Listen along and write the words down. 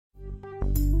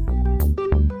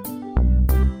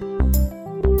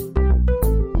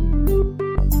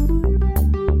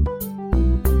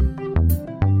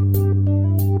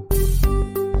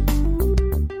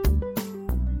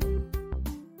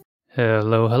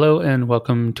Hello and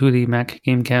welcome to the Mac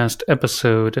Gamecast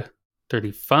episode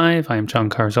 35. I am John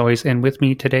Carr as always, and with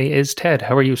me today is Ted.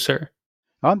 How are you, sir?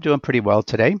 I'm doing pretty well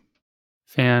today.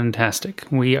 Fantastic.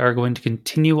 We are going to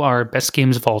continue our best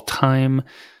games of all time.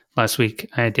 Last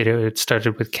week it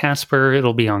started with Casper.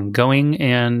 It'll be ongoing,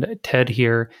 and Ted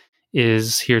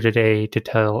is here today to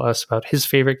tell us about his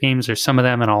favorite games, or some of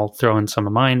them, and I'll throw in some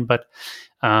of mine, but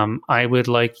I would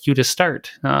like you to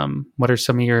start. What are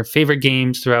some of your favorite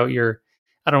games throughout your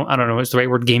I don't know. Is the right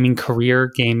word gaming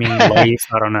career, gaming life?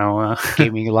 I don't know.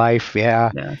 Gaming life, yeah.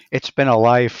 Yeah. It's been a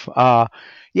life.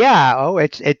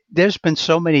 There's been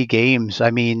so many games.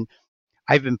 I mean,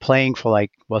 I've been playing for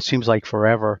it seems like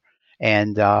forever.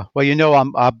 And I'm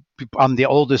the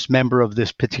oldest member of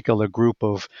this particular group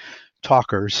of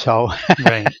talkers, so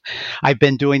Right. I've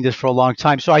been doing this for a long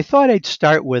time. So I thought I'd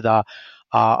start with a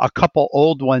couple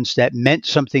old ones that meant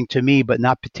something to me, but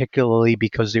not particularly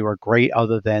because they were great,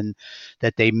 other than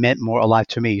that they meant a lot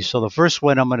to me. So the first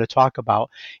one I'm going to talk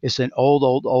about is an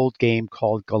old game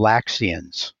called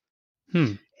Galaxians.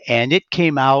 Hmm. And it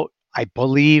came out, I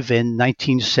believe, in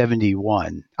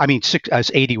 1971. I mean,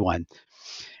 81.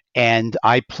 And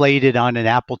I played it on an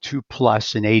Apple II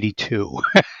Plus in 82.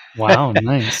 Wow.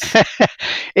 Nice.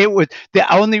 It was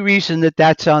the only reason that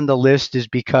that's on the list is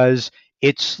because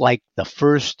it's like the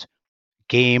first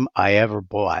game I ever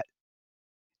bought.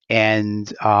 And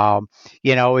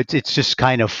it's just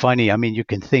kind of funny. I mean, you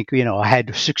can think, I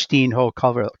had 16 whole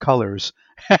colors,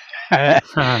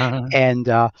 and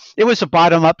it was a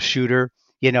bottom-up shooter.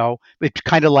 It's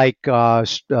kind of like what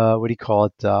do you call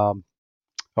it?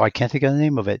 I can't think of the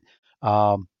name of it.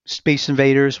 Space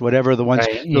Invaders, whatever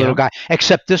Right. the little Yeah. guy.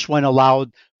 Except this one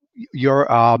allowed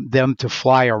them to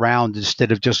fly around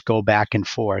instead of just go back and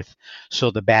forth. So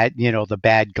the bad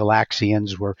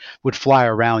Galaxians would fly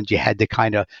around. You had to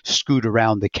kind of scoot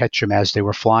around to catch them as they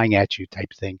were flying at you,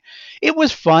 type thing. It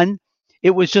was fun.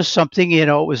 It was just something, it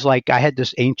was like I had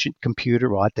this ancient computer.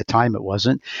 Well, at the time it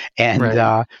wasn't, and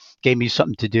Right. gave me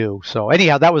something to do. So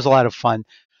anyhow, that was a lot of fun.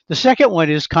 The second one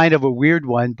is kind of a weird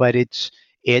one, but it's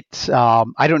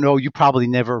I don't know. You probably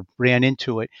never ran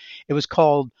into it. It was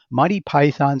called Monty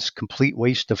Python's Complete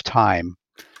Waste of Time.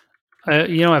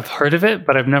 I've heard of it,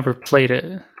 but I've never played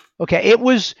it. Okay, it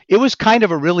was kind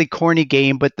of a really corny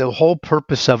game, but the whole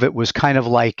purpose of it was kind of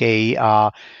like figure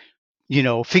out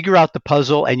the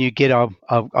puzzle and you get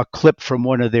a clip from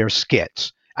one of their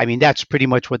skits. I mean, that's pretty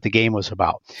much what the game was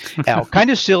about.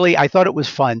 Kind of silly. I thought it was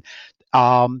fun.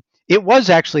 It was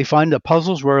actually fun. The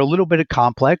puzzles were a little bit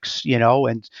complex,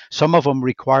 and some of them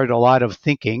required a lot of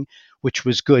thinking, which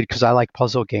was good because I like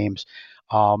puzzle games.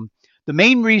 The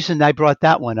main reason I brought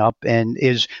that one up and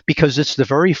is because it's the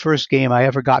very first game I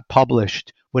ever got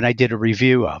published when I did a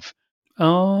review of.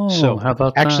 Oh, So how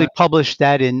about actually that? published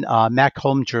that in Mac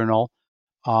Home Journal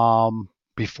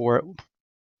before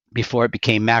it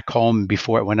became Mac Home,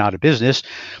 before it went out of business,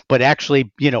 but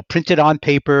actually, printed on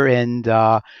paper and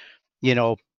you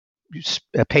know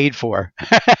paid for,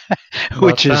 How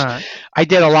which about is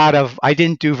that? I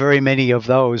didn't do very many of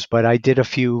those, but I did a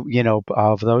few,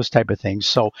 of those type of things.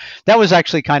 So that was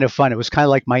actually kind of fun. It was kind of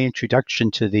like my introduction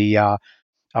to the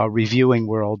reviewing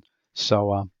world.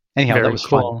 So anyhow, that Very was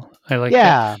fun. cool. I like that.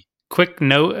 Yeah. Quick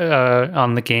note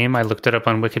on the game. I looked it up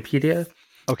on Wikipedia. It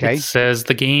Okay. says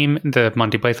the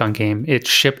Monty Python game, it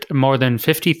shipped more than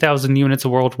 50,000 units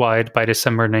worldwide by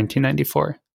December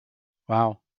 1994.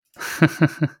 Wow.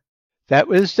 That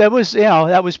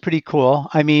was pretty cool.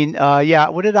 I mean, yeah.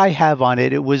 What did I have on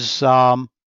it? It was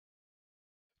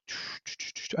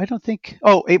I don't think.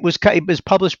 Oh, it was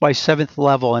published by Seventh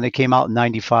Level, and it came out in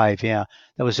 '95. Yeah,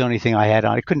 that was the only thing I had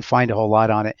on it. I couldn't find a whole lot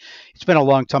on it. It's been a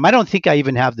long time. I don't think I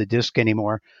even have the disc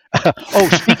anymore. Oh,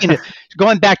 speaking of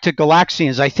going back to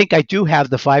Galaxians, I think I do have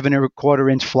the 5 1/4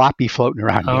 inch floppy floating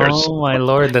around here. So, Oh my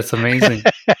lord, that's amazing.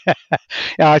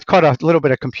 yeah, it's caught a little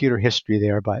bit of computer history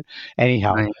there, but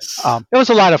anyhow, Nice. it was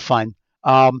a lot of fun.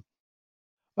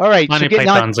 All right, so Monty getting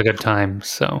on. Python's a good time,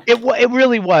 so It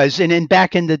really was, and then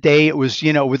back in the day, it was,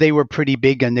 they were pretty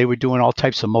big and they were doing all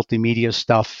types of multimedia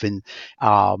stuff. And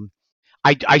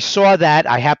I saw that.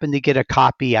 I happened to get a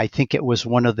copy. I think it was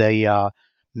one of the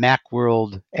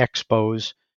MacWorld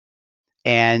expos,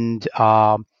 and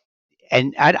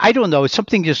I don't know.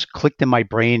 Something just clicked in my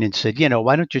brain and said,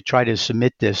 why don't you try to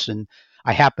submit this? And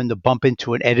I happened to bump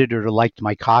into an editor who liked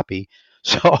my copy.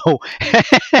 So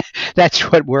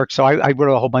that's what worked. So I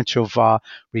wrote a whole bunch of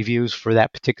reviews for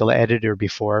that particular editor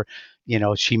before,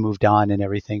 she moved on and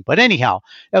everything. But anyhow,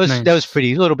 that was nice.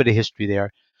 pretty, a little bit of history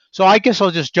there. So I guess I'll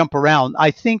just jump around.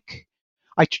 I think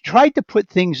I tried to put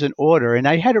things in order, and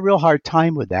I had a real hard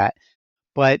time with that.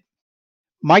 But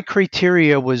my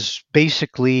criteria was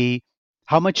basically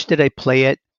how much did I play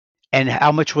it and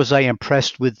how much was I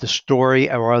impressed with the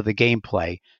story or the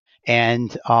gameplay.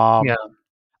 And Yeah.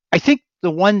 I think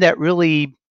the one that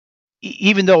really,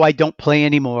 even though I don't play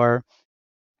anymore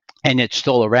and it's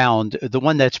still around, the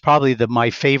one that's probably my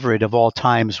favorite of all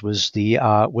times was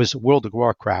World of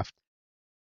Warcraft.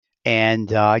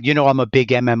 And I'm a big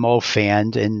MMO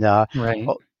fan, and Right.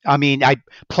 I mean, I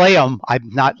play them. I'm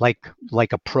not like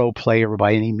a pro player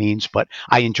by any means, but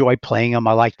I enjoy playing them.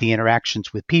 I like the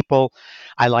interactions with people.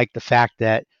 I like the fact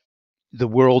that the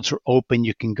worlds are open.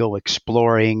 You can go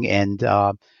exploring, and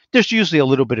there's usually a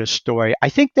little bit of story. I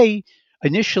think they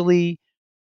initially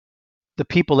the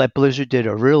people at Blizzard did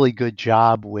a really good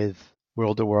job with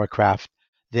World of Warcraft.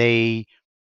 They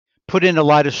put in a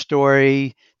lot of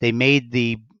story. They made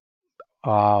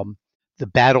um, the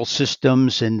battle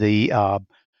systems and the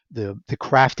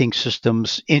crafting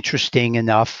systems interesting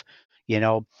enough.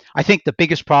 I think the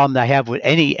biggest problem that I have with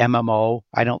any MMO,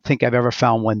 I don't think I've ever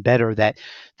found one better, that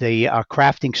the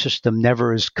crafting system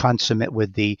never is consummate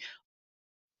with the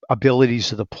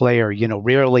abilities of the player.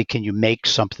 Rarely can you make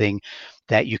something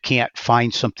that you can't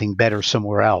find something better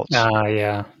somewhere else.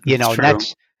 Yeah, that's And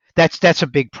true. that's a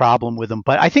big problem with them.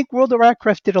 But I think World of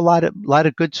Warcraft did a lot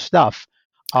of good stuff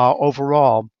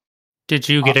overall. Did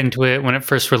you Uh, get into it when it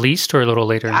first released or a little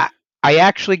later? I, I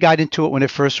actually got into it when it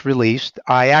first released.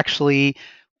 I actually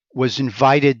was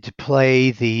invited to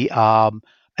play the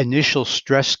initial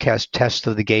stress test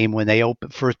of the game when they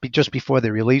opened first, just before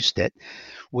they released it,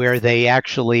 where they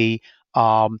actually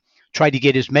um, tried to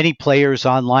get as many players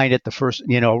online at the first,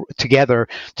 together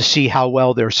to see how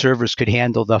well their servers could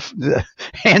handle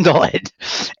it.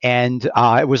 And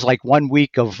it was like 1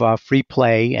 week of free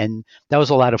play, and that was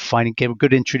a lot of fun. It gave a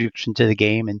good introduction to the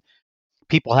game, and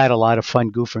people had a lot of fun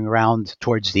goofing around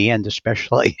towards the end,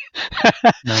 especially. I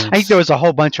think there Nice. was a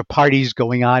whole bunch of parties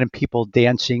going on and people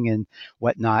dancing and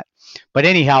whatnot. But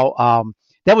anyhow,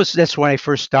 that's when I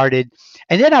first started,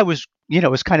 and then I was, it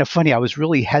was kind of funny. I was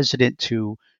really hesitant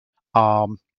to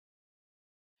um,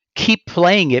 keep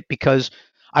playing it because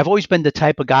I've always been the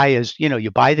type of guy as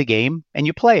you buy the game and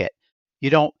you play it. You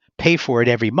don't pay for it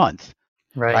every month,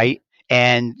 Right. right?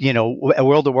 And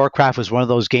World of Warcraft was one of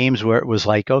those games where it was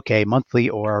like, okay, monthly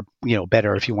or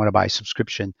better if you want to buy a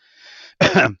subscription.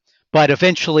 But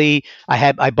eventually,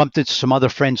 I bumped into some other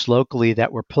friends locally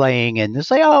that were playing, and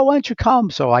it's like, oh, why don't you come?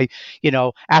 So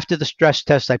after the stress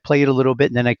test, I played a little bit,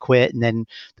 and then I quit, and then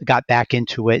got back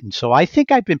into it. And so I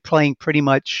think I've been playing pretty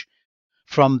much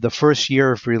from the first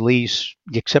year of release,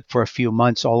 except for a few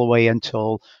months, all the way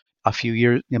until a few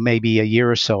years, maybe a year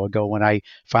or so ago, when I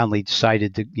finally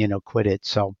decided to quit it.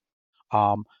 So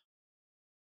um,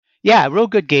 yeah, real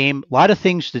good game. A lot of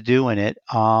things to do in it.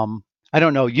 I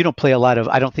don't know. You don't play a lot of.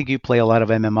 I don't think you play a lot of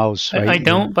MMOs, right? I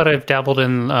don't, but I've dabbled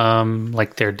in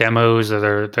like their demos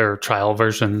or their trial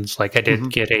versions. Like I did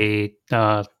Mhm. get a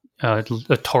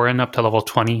Tauren up to level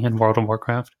 20 in World of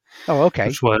Warcraft, Oh, okay.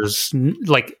 which was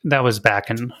like that was back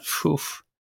in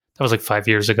that was like 5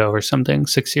 years ago or something,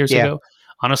 6 years Yeah. ago.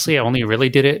 Honestly, I only really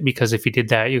did it because if you did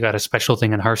that, you got a special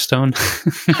thing in Hearthstone.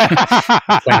 Playing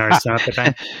Hearthstone at the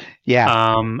time.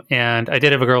 Yeah. And I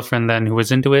did have a girlfriend then who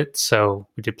was into it, so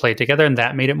we did play it together, and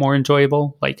that made it more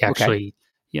enjoyable. Like Okay. actually,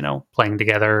 playing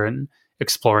together and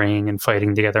exploring and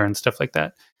fighting together and stuff like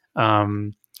that.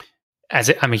 Um,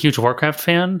 I'm a huge Warcraft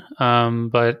fan,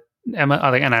 but and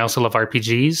I also love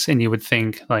RPGs, and you would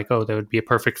think like, oh, that would be a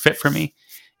perfect fit for me.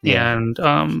 Yeah. And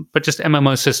but just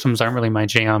MMO systems aren't really my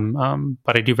jam.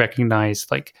 But I do recognize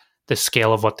like the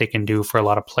scale of what they can do for a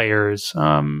lot of players,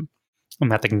 and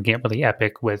that they can get really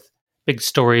epic with big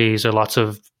stories or lots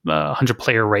of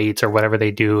 100-player raids or whatever they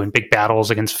do, and big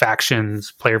battles against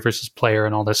factions, player versus player,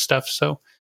 and all this stuff. So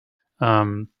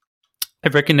um, I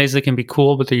recognize they can be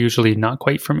cool, but they're usually not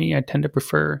quite for me. I tend to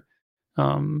prefer.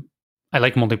 Um, I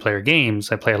like multiplayer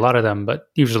games. I play a lot of them, but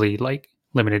usually like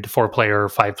limited to 4-player or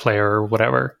 5-player or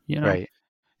whatever. Right.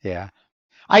 Yeah.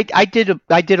 I did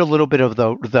a little bit of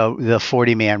the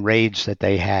 40-man raids that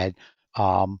they had,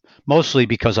 mostly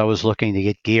because I was looking to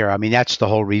get gear. I mean, that's the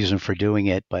whole reason for doing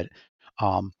it. But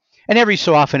um, and every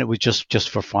so often it was just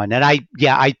for fun. And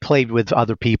I played with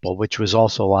other people, which was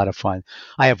also a lot of fun.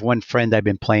 I have one friend I've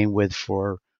been playing with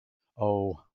for,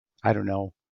 oh, I don't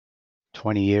know,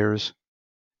 20 years.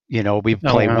 Oh wow, We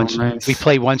nice.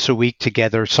 play once a week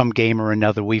together, some game or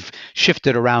another. We've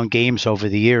shifted around games over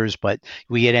the years, but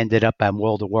we had ended up on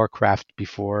World of Warcraft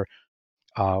before,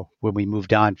 when we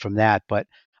moved on from that. But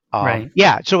Right.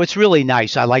 yeah, so it's really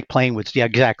nice. I like playing with, yeah,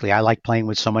 exactly. I like playing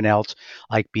with someone else.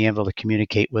 I like being able to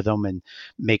communicate with them and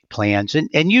make plans. And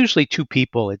usually two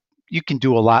people, you can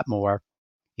do a lot more,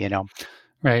 you know.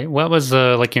 Right. What was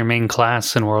like your main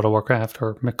class in World of Warcraft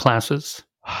or classes?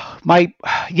 My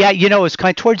yeah, it's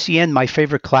kind of towards the end. My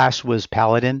favorite class was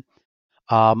Paladin.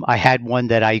 I had one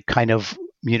that I kind of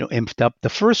imped up. The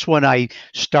first one I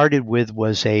started with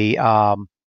was a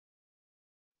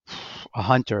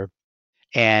hunter,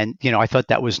 and I thought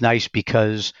that was nice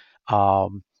because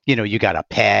you got a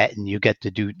pet and you get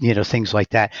to do things like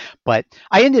that. But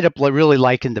I ended up really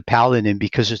liking the Paladin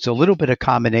because it's a little bit of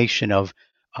combination of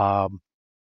um,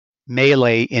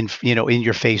 melee in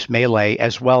your face melee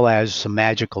as well as some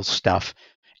magical stuff,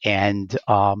 and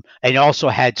also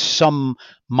had some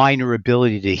minor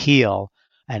ability to heal.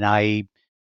 And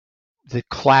the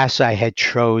class I had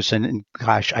chosen, and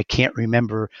gosh, I can't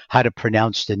remember how to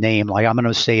pronounce the name. Like I'm going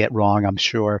to say it wrong, I'm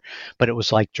sure, but it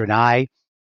was like Draenei.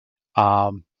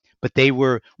 Um, but they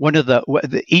were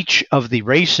each of the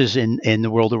races in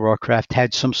the World of Warcraft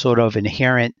had some sort of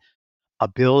inherent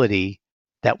ability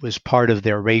that was part of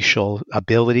their racial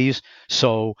abilities.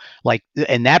 So, like,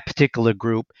 in that particular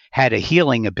group, had a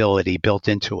healing ability built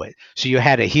into it. So you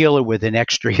had a healer with an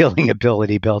extra healing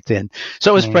ability built in.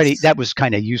 So it was Nice. that was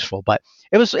kind of useful, but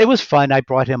it was fun. I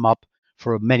brought him up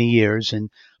for many years,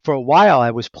 and for a while I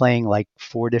was playing like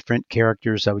 4 different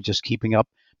characters. I was just keeping up,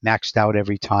 maxed out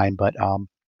every time, but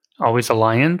Always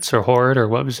Alliance or Horde or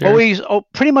what was your? always,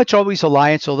 pretty much always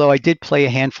Alliance. Although I did play a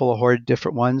handful of Horde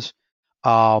different ones,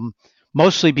 um,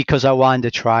 mostly because I wanted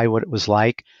to try what it was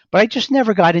like. But I just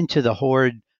never got into the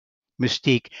Horde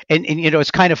mystique. And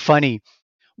it's kind of funny.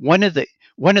 One of the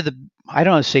one of the I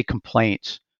don't want to say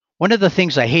complaints. One of the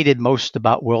things I hated most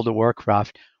about World of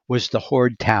Warcraft was the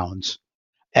Horde towns.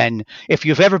 And if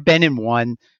you've ever been in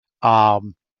one,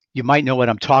 um, you might know what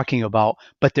I'm talking about,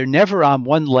 but they're never on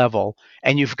one level,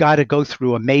 and you've got to go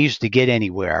through a maze to get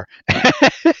anywhere.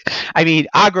 I mean,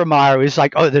 Agramar is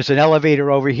like, oh, there's an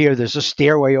elevator over here, there's a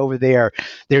stairway over there,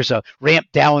 there's a ramp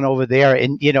down over there,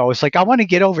 and it's like I want to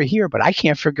get over here, but I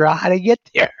can't figure out how to get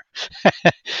there.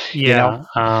 you know,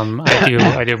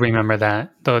 Yeah, I do remember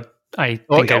that. Though I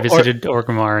think I or visited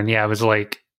Orgrimmar, and yeah, I was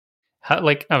like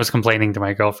I was complaining to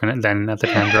my girlfriend and then at the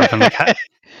time girlfriend,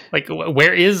 like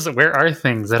where are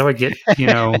things? How do I get?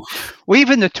 well,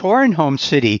 even the Torren home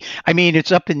city, I mean,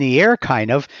 it's up in the air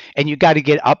kind of, and you got to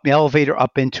get up the elevator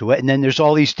up into it, and then there's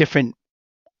all these different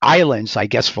islands, I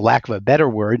guess, for lack of a better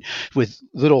word, with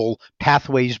little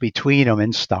pathways between them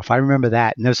and stuff. I remember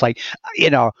that, and it's like,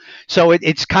 you know, so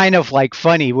it's kind of like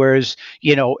funny. Whereas,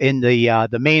 in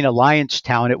the main alliance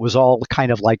town, it was all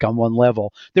kind of like on one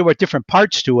level. There were different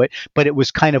parts to it, but it was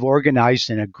kind of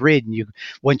organized in a grid, and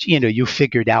once you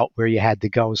figured out where you had to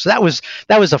go. So that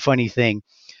was a funny thing.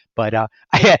 But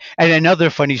and another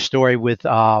funny story with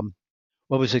what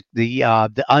was it, the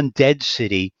undead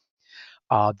city.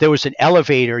 There was an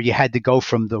elevator. You had to go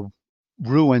from the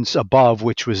ruins above,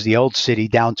 which was the old city,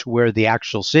 down to where the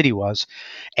actual city was,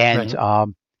 and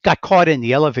Right. got caught in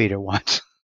the elevator once,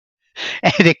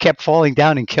 and it kept falling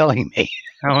down and killing me.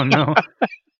 Oh no.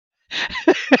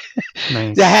 I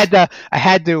Nice. had to. I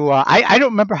had to. I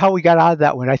don't remember how we got out of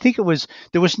that one. I think there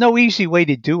was no easy way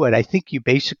to do it. I think you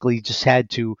basically just had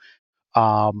to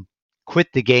um, quit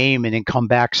the game and then come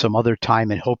back some other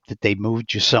time and hope that they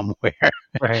moved you somewhere.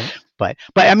 Right. But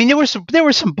I mean, there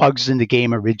were some bugs in the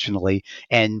game originally,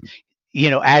 and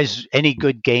as any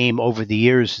good game over the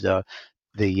years,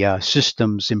 the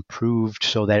systems improved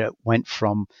so that it went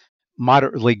from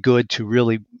moderately good to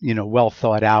really well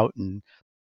thought out and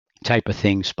type of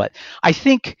things. But I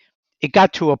think it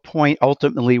got to a point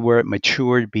ultimately where it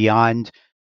matured beyond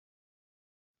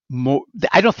more.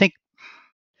 I don't think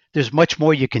there's much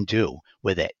more you can do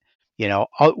with it.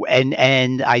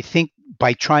 And I think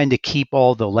by trying to keep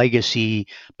all the legacy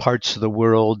parts of the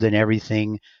world and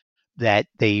everything, that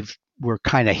they've were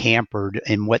kind of hampered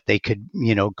in what they could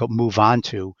go move on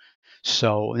to.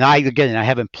 So now I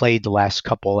haven't played the last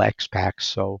couple X packs,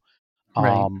 so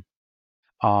Right. um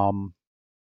um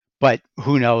but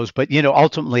who knows. But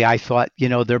ultimately I thought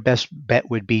their best bet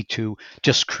would be to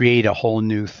just create a whole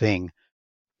new thing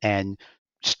and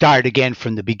start again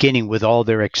from the beginning with all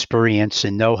their experience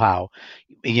and know-how,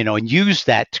 and use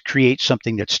that to create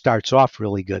something that starts off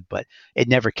really good. But it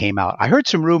never came out. I heard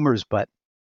some rumors, but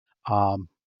um,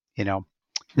 you know,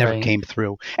 never Right. came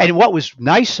through. And what was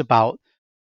nice about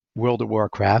World of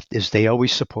Warcraft is they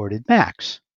always supported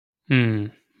Macs. Hmm.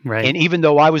 And Right. even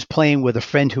though I was playing with a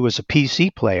friend who was a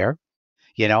PC player,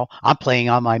 I'm playing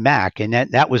on my Mac, and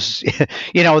that was,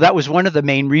 that was one of the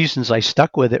main reasons I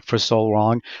stuck with it for so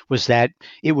long, was that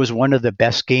it was one of the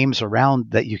best games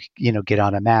around that you get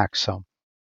on a Mac. So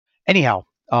anyhow,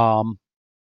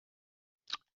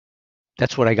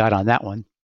 that's what I got on that one.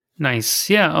 Nice.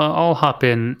 Yeah, I'll hop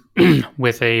in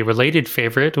with a related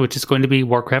favorite, which is going to be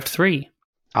Warcraft 3.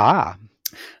 Ah,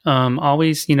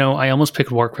 Always, I almost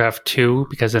picked Warcraft 2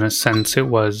 because, in a sense, it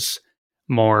was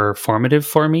more formative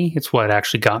for me. It's what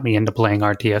actually got me into playing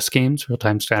RTS games, real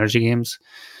time strategy games.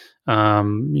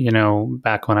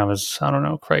 Back when I was, I don't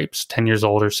know, cripes, 10 years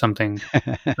old or something.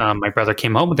 My brother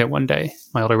came home with it one day.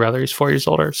 My older brother, he's 4 years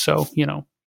older. So, he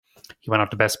went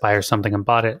out to Best Buy or something and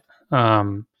bought it.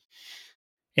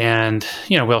 And,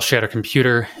 we all shared a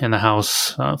computer in the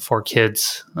house, 4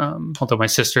 kids. Although my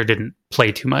sister didn't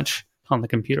play too much on the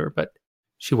computer, but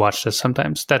she watched us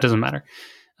sometimes. That doesn't matter.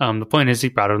 The point is, he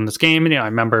brought it in this game, and I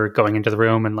remember going into the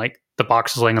room and like the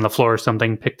box was laying on the floor or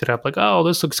something. Picked it up, like, oh,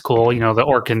 this looks cool. The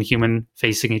orc and human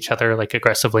facing each other like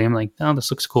aggressively. I'm like, oh, this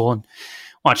looks cool, and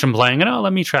watch him playing. And oh,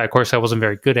 let me try. Of course, I wasn't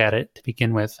very good at it to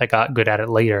begin with. I got good at it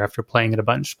later after playing it a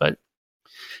bunch. But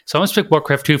so I almost picked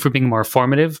Warcraft 2 for being more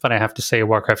formative. But I have to say,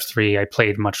 Warcraft 3 I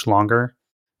played much longer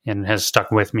and has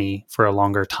stuck with me for a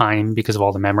longer time because of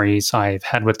all the memories I've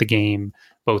had with the game,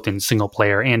 both in single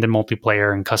player and in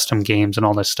multiplayer and custom games and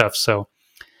all this stuff. So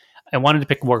I wanted to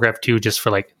pick Warcraft 2 just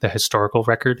for like the historical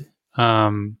record.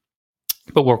 But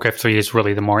Warcraft 3 is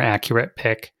really the more accurate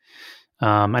pick.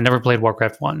 I never played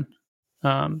Warcraft 1.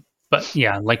 But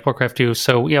yeah, like Warcraft 2.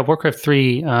 So yeah, Warcraft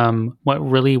 3, what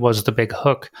really was the big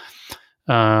hook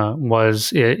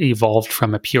was it evolved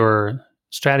from a pure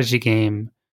strategy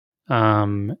game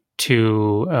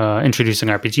to introducing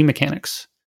RPG mechanics.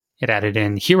 It added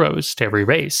in heroes to every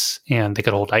race, and they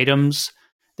could hold items.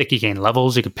 They could gain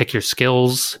levels. You could pick your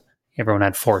skills. Everyone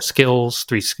had 4 skills,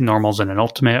 3 normals and an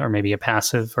ultimate, or maybe a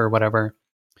passive or whatever.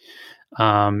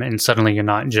 And suddenly you're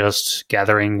not just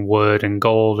gathering wood and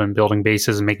gold and building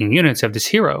bases and making units. You have this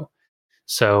hero.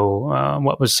 So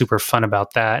what was super fun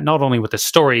about that, not only with the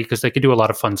story, because they could do a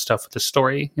lot of fun stuff with the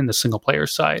story in the single player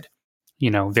side,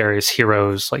 various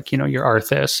heroes like, your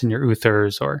Arthas and your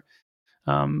Uthers, or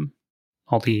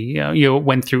all the,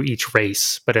 went through each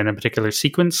race, but in a particular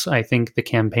sequence. I think the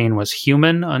campaign was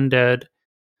human, undead,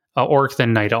 orc,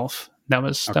 then night elf. That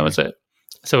was it.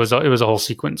 So it was a whole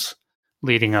sequence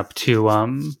leading up to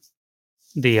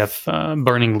the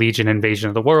Burning Legion invasion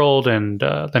of the world and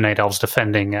the Night Elves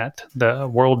defending at the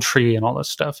World Tree and all this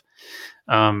stuff.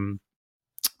 But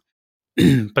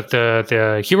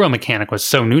the hero mechanic was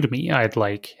so new to me. I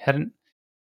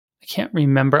can't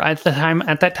remember at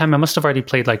that time. I must have already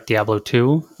played like Diablo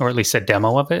 2, or at least a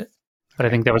demo of it. But I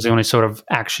think that was the only sort of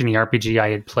action-y RPG I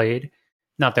had played.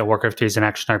 Not that Warcraft 3 is an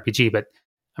action RPG, but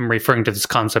I'm referring to this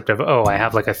concept of, I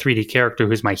have like a 3D character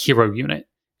who's my hero unit,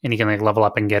 and he can like level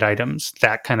up and get items.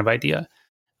 That kind of idea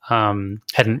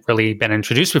hadn't really been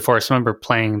introduced before. So I remember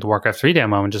playing the Warcraft 3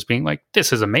 demo and just being like,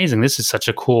 this is amazing. This is such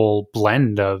a cool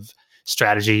blend of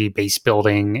strategy, base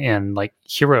building, and like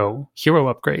hero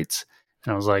upgrades.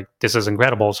 And I was like, this is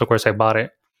incredible. So of course I bought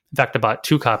it. In fact, I bought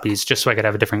 2 copies just so I could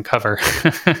have a different cover,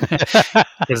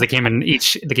 because the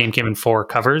game came in 4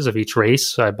 covers of each race.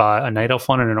 So I bought a Night Elf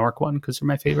one and an Orc one because they're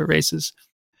my favorite races.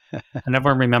 I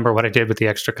never remember what I did with the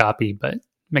extra copy, but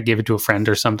I gave it to a friend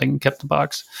or something and kept the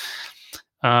box.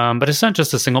 But it's not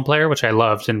just a single player, which I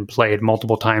loved and played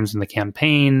multiple times in the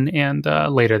campaign. And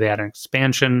later they had an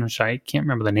expansion, which I can't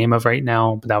remember the name of right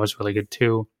now, but that was really good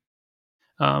too.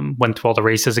 Went through all the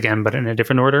races again, but in a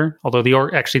different order. Although the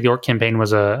Orc campaign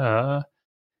was it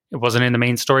wasn't in the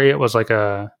main story. It was like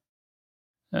a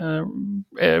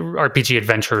RPG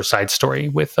adventure side story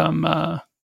with a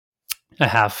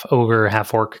half ogre,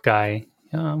 half orc guy.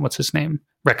 What's his name?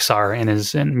 Rexar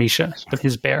and Misha,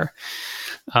 his bear.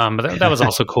 But that was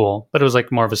also cool. But it was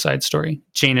like more of a side story.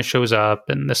 Jaina shows up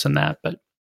and this and that. But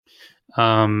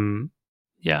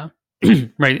yeah.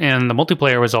 Right, and the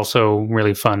multiplayer was also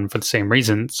really fun for the same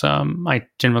reasons. I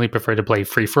generally prefer to play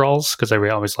free-for-alls because I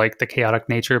always liked the chaotic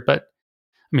nature. But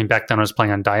I mean, back then I was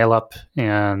playing on dial-up,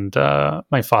 and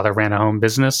my father ran a home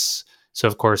business, so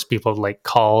of course people would like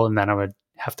call, and then I would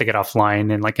have to get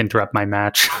offline and like interrupt my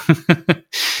match.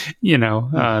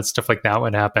 Stuff like that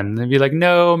would happen. They'd be like,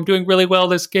 "No, I'm doing really well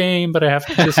this game, but I have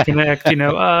to disconnect."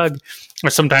 Ugh. Or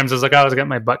sometimes I was like, "Oh, I was getting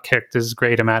my butt kicked. This is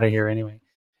great. I'm out of here anyway."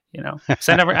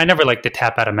 So I never like to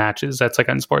tap out of matches. That's like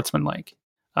unsportsmanlike.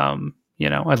 I'd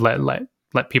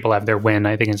let people have their win.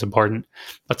 I think it's important,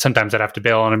 but sometimes I'd have to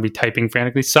bail and I'd be typing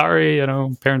frantically. Sorry,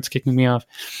 parents kicking me off.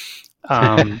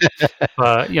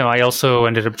 But I also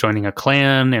ended up joining a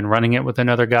clan and running it with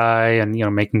another guy, and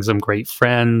making some great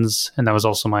friends. And that was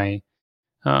also my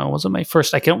wasn't my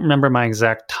first. I can't remember my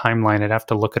exact timeline. I'd have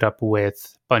to look it up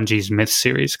with Bungie's Myth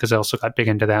series because I also got big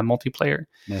into that multiplayer.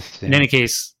 In any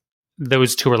case,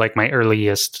 those 2 were like my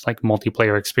earliest like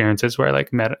multiplayer experiences where I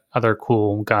like met other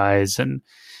cool guys and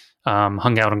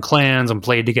hung out in clans and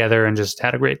played together and just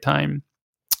had a great time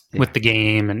with the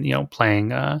game and,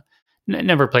 playing.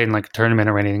 Never played in like a tournament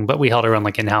or anything, but we held our own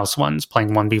like in-house ones, playing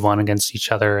 1v1 against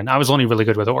each other. And I was only really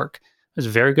good with Orc. I was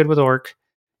very good with Orc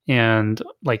and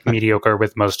like mediocre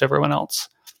with most everyone else.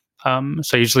 So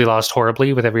I usually lost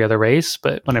horribly with every other race,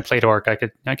 but when I played Orc, I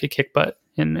could kick butt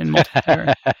in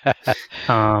multiplayer.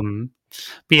 But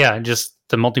yeah, just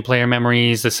the multiplayer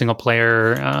memories, the single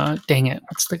player. Dang it,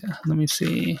 let me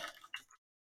see.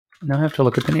 Now I have to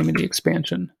look at the name of the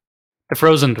expansion. The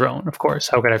Frozen Throne, of course.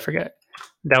 How could I forget?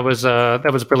 That was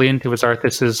brilliant. It was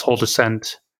Arthas's whole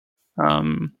descent,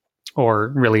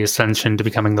 or really ascension to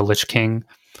becoming the Lich King.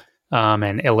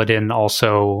 And Illidan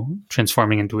also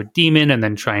transforming into a demon and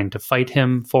then trying to fight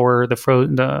him for the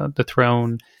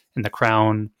throne and the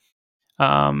crown.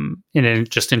 And it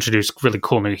just introduced really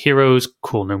cool new heroes,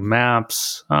 cool new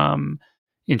maps.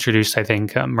 Introduced, I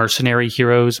think, mercenary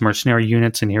heroes, mercenary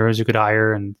units and heroes you could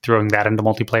hire, and throwing that into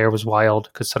multiplayer was wild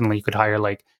because suddenly you could hire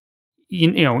like,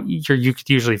 you could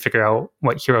usually figure out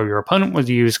what hero your opponent would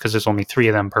use because there's only 3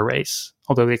 of them per race,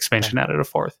 although the expansion added a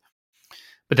 4th.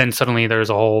 But then suddenly there's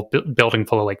a whole building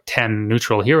full of like 10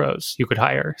 neutral heroes you could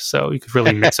hire. So you could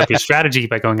really mix up your strategy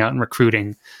by going out and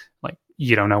recruiting. Like,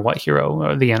 you don't know what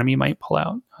hero the enemy might pull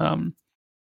out.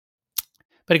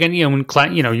 But again, when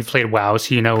you've played WoW,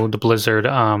 so the Blizzard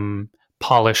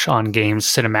polish on games.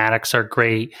 Cinematics are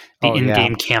great. The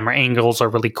in-game camera angles are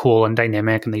really cool and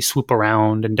dynamic, and they swoop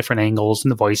around in different angles,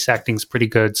 and the voice acting's pretty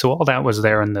good. So all that was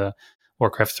there in the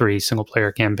Warcraft 3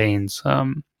 single-player campaigns. I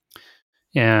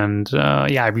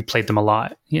replayed them a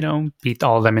lot. Beat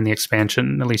all of them in the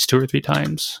expansion at least 2 or 3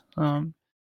 times. And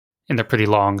they're pretty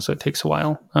long, so it takes a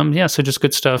while. So just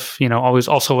good stuff.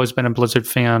 Always been a Blizzard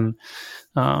fan.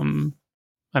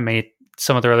 I made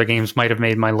some of their other games might have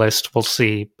made my list. We'll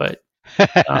see, but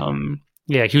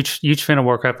huge fan of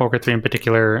Warcraft 3 in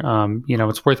particular.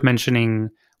 It's worth mentioning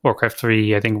Warcraft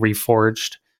 3. I think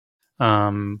Reforged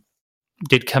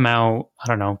did come out, I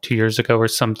don't know, 2 years ago or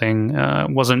something.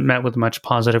 Wasn't met with much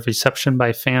positive reception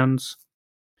by fans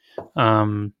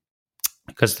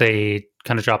because they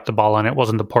kind of dropped the ball on it. It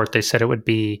wasn't the port they said it would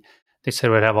be. They said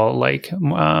it would have all like,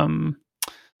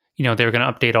 they were going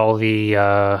to update all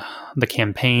the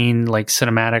campaign, like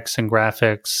cinematics and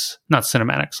graphics, not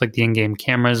cinematics, like the in-game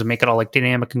cameras, and make it all like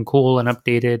dynamic and cool and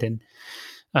updated.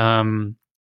 And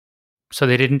so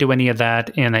they didn't do any of that.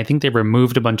 And I think they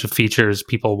removed a bunch of features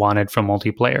people wanted from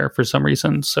multiplayer for some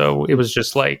reason. So it was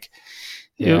just like,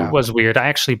 It was weird. I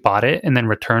actually bought it and then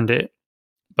returned it.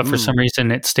 But for some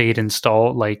reason it stayed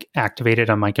installed, like activated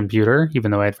on my computer,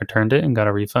 even though I had returned it and got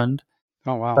a refund.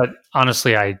 Oh, wow. But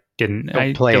honestly, I didn't. I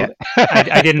didn't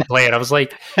play it. I was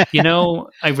like, I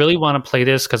really want to play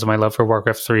this because of my love for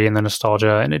Warcraft 3 and the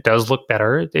nostalgia, and it does look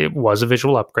better. It was a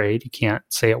visual upgrade. You can't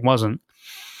say it wasn't.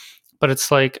 But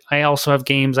it's like, I also have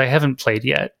games I haven't played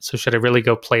yet. So should I really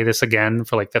go play this again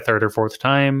for like the 3rd or 4th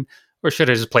time? Or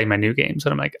should I just play my new games?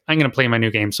 And I'm like, I'm going to play my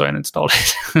new game, so I uninstalled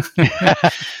it.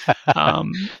 I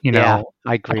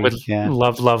agree. I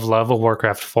would love a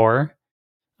Warcraft 4.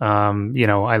 I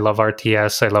love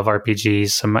RTS. I love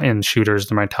RPGs. And shooters,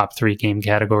 they're my top 3 game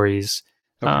categories.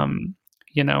 Okay. An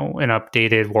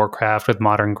updated Warcraft with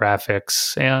modern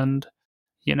graphics. And,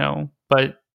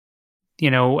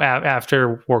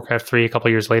 after Warcraft 3, a couple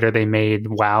of years later, they made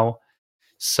WoW.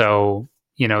 So,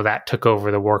 that took over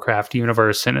the Warcraft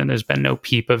universe, and there's been no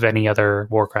peep of any other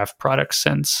Warcraft products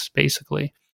since,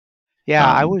 basically.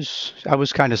 Yeah, I was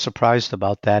kind of surprised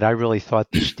about that. I really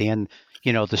thought the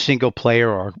single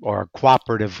player or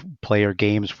cooperative player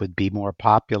games would be more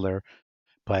popular,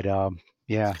 but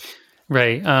yeah.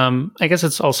 Right. I guess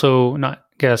it's also not.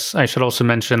 I should also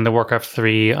mention the Warcraft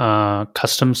 3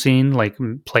 custom scene, like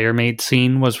player made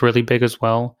scene, was really big as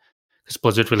well because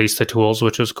Blizzard released the tools,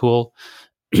 which was cool.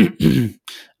 I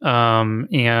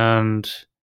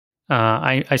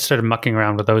started mucking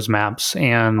around with those maps,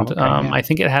 and I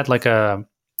think it had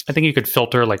I think you could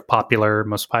filter like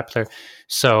most popular.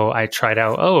 So I tried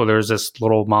out, there's this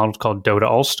little model called Dota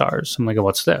All-Stars. I'm like,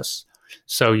 what's this?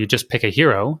 So you just pick a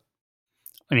hero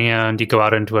and you go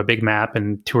out into a big map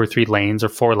and 2 or 3 lanes or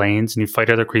 4 lanes, and you fight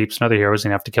other creeps and other heroes and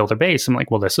you have to kill their base. I'm like,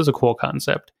 well, this is a cool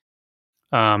concept.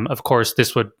 Of course,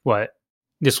 this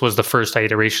was the first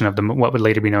iteration of what would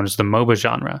later be known as the MOBA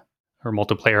genre, or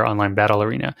multiplayer online battle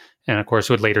arena. And of course,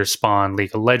 would later spawn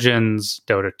League of Legends,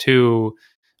 Dota 2,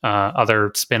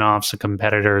 other spin-offs and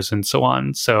competitors, and so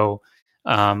on. So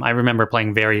I remember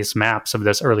playing various maps of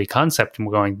this early concept and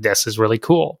going, this is really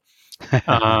cool.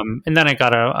 And then I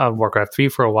got a Warcraft 3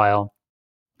 for a while.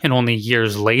 And only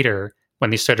years later, when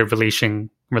they started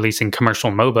releasing releasing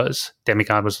commercial MOBAs.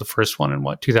 Demigod was the first one in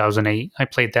 2008. I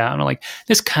played that and I'm like,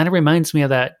 this kind of reminds me of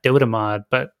that Dota mod,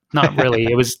 but not really.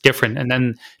 It was different. And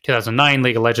then 2009,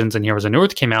 League of Legends and Heroes of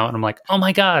North came out, and I'm like, oh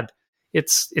my god,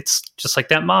 it's just like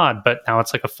that mod, but now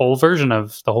it's like a full version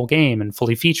of the whole game and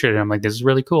fully featured. And I'm like, this is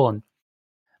really cool. And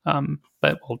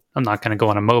but I'm not going to go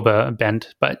on a MOBA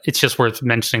bent, but it's just worth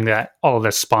mentioning that all of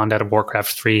this spawned out of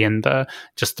Warcraft 3 and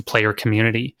just the player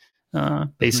community,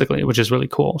 basically, which is really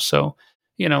cool. So,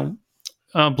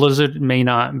 Blizzard may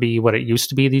not be what it used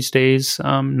to be these days.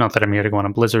 Not that I'm here to go on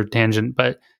a Blizzard tangent,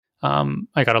 but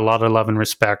I got a lot of love and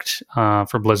respect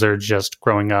for Blizzard just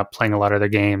growing up, playing a lot of their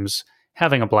games,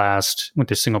 having a blast with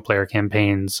the single player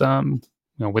campaigns,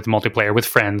 with multiplayer, with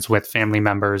friends, with family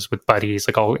members, with buddies,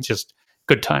 like all just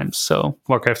good times. So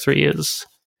Warcraft 3 is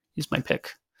my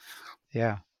pick.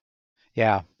 Yeah.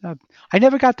 I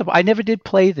never did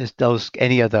play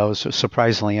any of those,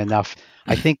 surprisingly enough.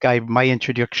 I think my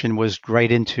introduction was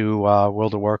right into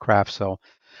World of Warcraft, so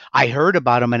I heard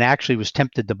about them and actually was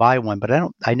tempted to buy one, but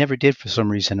I never did for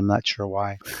some reason. I'm not sure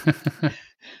why.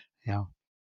 Yeah.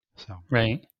 So.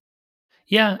 Right.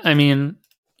 Yeah, I mean,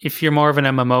 if you're more of an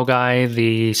MMO guy,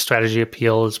 the strategy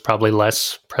appeal is probably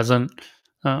less present.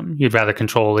 You'd rather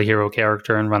control the hero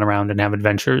character and run around and have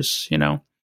adventures, you're an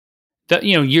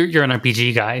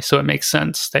RPG guy, so it makes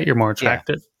sense that you're more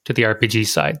attracted to the RPG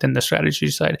side than the strategy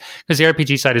side, because the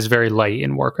RPG side is very light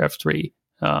in Warcraft 3.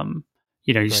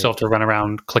 You still have to run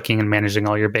around clicking and managing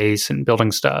all your base and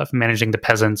building stuff, managing the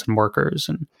peasants and workers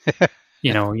and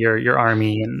your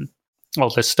army and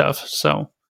all this stuff. So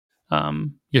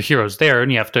your hero's there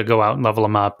and you have to go out and level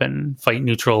them up and fight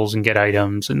neutrals and get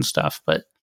items and stuff, but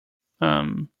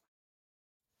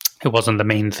it wasn't the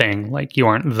main thing. Like, you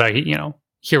aren't the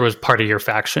hero's part of your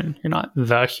faction. You're not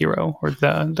the hero or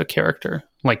the character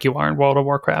like you are in World of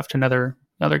Warcraft and other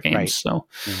games. Right. So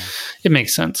it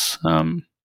makes sense. Let's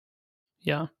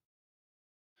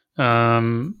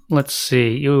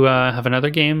see. You have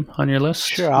another game on your list?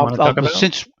 Sure.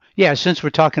 Since we're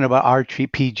talking about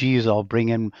RPGs, I'll bring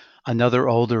in another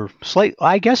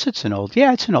I guess it's an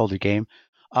older game.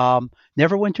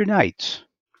 Neverwinter Nights.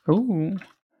 Ooh,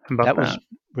 that was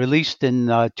released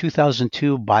in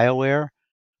 2002. BioWare,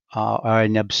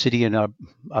 an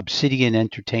Obsidian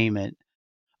Entertainment.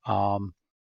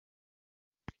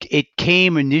 It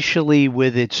came initially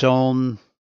with its own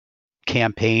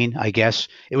campaign, I guess.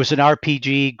 It was an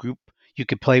RPG group. You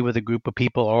could play with a group of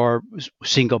people or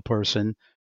single person.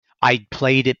 I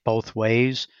played it both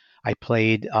ways. I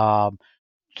played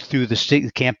through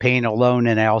the campaign alone,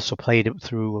 and I also played it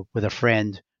through with a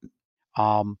friend.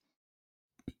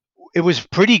 It was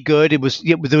pretty good.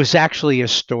 There was actually a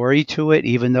story to it,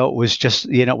 even though it was just,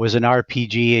 it was an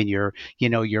RPG and you're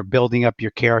building up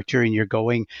your character and you're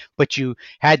going, but you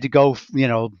had to go,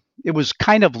 it was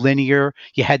kind of linear.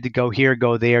 You had to go here,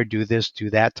 go there, do this, do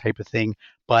that type of thing.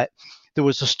 But there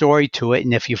was a story to it.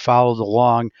 And if you followed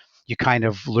along, you kind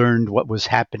of learned what was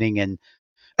happening. And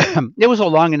it was a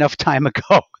long enough time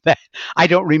ago that I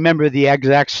don't remember the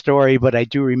exact story, but I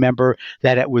do remember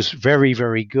that it was very,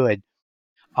 very good.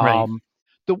 Right.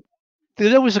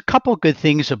 There was a couple good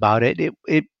things about it.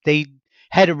 They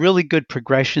had a really good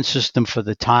progression system for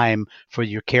the time for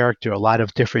your character. A lot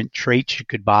of different traits you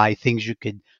could buy, things you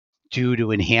could do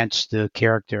to enhance the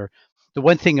character. The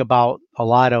one thing about a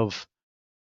lot of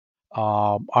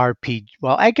RPG,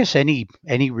 well, I guess any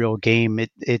real game,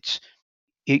 it's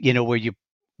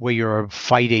where you're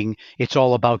fighting, it's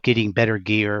all about getting better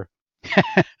gear,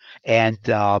 and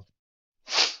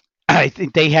I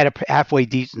think they had a halfway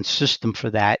decent system for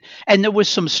that. And there was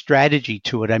some strategy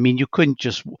to it. I mean, you couldn't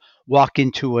just walk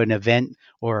into an event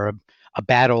or a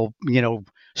battle,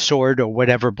 sword or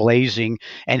whatever blazing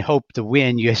and hope to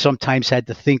win. You sometimes had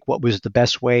to think what was the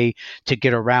best way to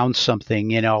get around something.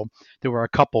 There were a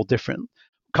couple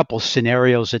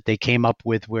scenarios that they came up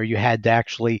with where you had to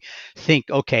actually think,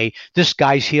 okay, this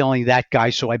guy's healing that guy,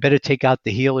 so I better take out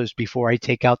the healers before I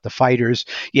take out the fighters,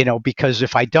 because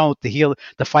if I don't, the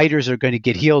fighters are going to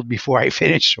get healed before I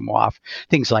finish them off,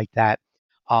 things like that.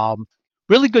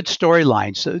 Really good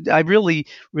storylines. So I really,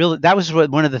 that was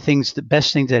one of the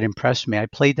best things that impressed me. I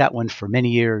played that one for many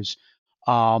years.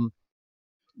 One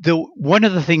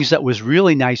of the things that was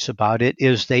really nice about it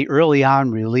is they early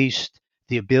on released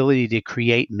the ability to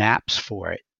create maps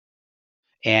for it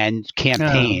and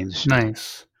campaigns.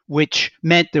 Nice. Which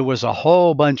meant there was a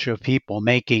whole bunch of people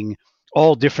making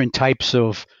all different types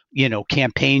of,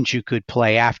 campaigns you could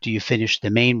play after you finished the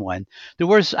main one. There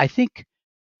was,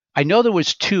 I know there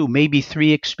was 2, maybe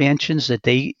 3 expansions that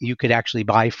you could actually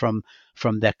buy from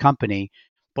that company,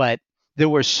 but there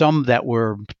were some that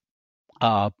were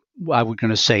I was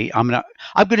going to say I'm going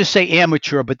to say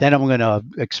amateur, but then I'm going to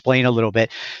explain a little bit.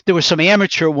 There were some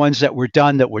amateur ones that were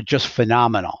done that were just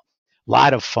phenomenal. A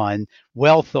lot of fun,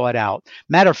 well thought out.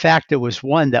 Matter of fact, there was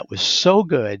one that was so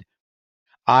good.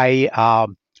 I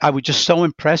was just so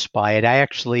impressed by it. I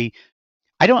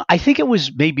think it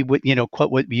was maybe what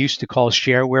we used to call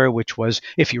shareware, which was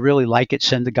if you really like it,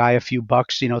 send the guy a few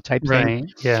bucks, type thing. Right.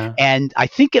 Yeah. And I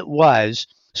think it was.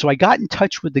 So I got in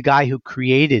touch with the guy who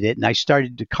created it and I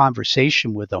started the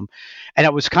conversation with him. And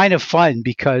it was kind of fun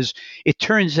because it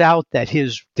turns out that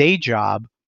his day job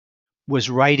was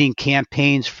writing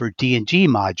campaigns for D&D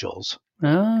modules.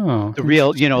 Oh, The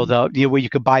real, interesting. where you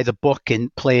could buy the book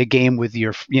and play a game with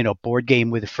your, board game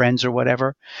with friends or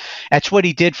whatever. That's what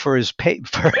he did for his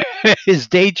for his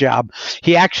day job.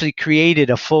 He actually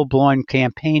created a full-blown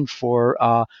campaign for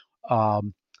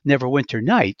Neverwinter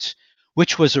Nights,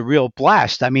 which was a real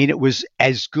blast. I mean, it was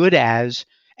as good as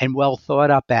and well thought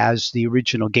up as the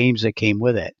original games that came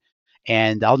with it.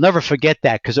 And I'll never forget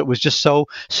that because it was just so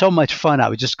much fun. I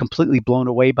was just completely blown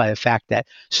away by the fact that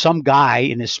some guy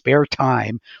in his spare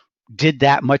time did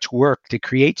that much work to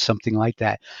create something like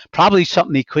that. Probably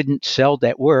something he couldn't sell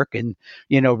at work and,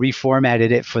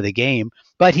 reformatted it for the game.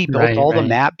 But he built Right. all the Right.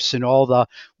 maps and all the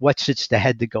what's it's the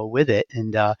head to go with it.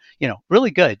 And,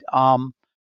 really good. Trying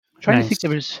to think Nice.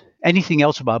 there was anything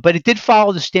else about it, but it did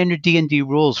follow the standard D&D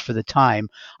rules for the time.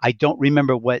 I don't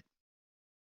remember what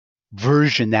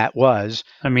version that was,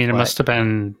 I mean, it but must have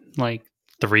been like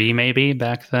 3 maybe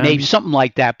back maybe then. something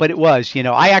like that. But it was,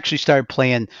 I actually started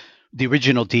playing the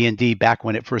original D&D back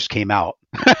when it first came out.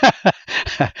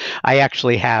 I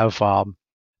actually have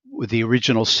the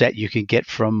original set you can get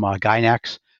from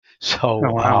Gynax. Oh So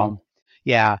wow.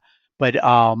 yeah, but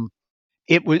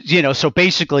it was so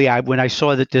basically when I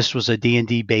saw that this was a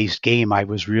D&D based game, I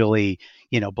was really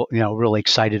really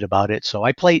excited about it. So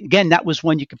I played again. That was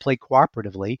one you could play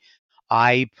cooperatively.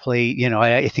 I played,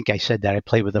 I think I said that I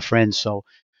played with a friend, so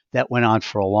that went on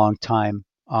for a long time.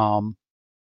 There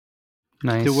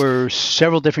Nice. were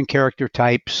several different character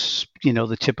types,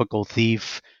 the typical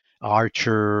thief,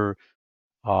 archer,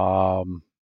 um,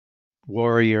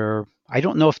 warrior. I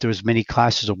don't know if there was many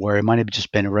classes of warrior. It might have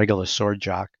just been a regular sword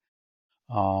jock.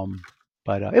 Um,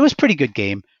 but it was a pretty good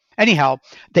game. Anyhow,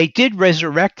 they did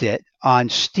resurrect it on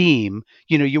Steam.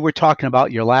 You were talking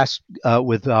about your last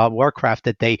with Warcraft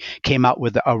that they came out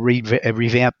with a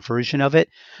revamped version of it.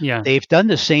 Yeah. They've done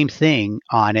the same thing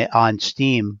on it on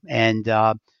Steam, and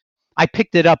I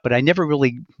picked it up, but I never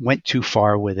really went too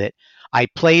far with it. I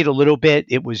played a little bit.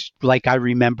 It was like I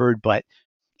remembered, but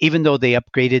even though they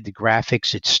upgraded the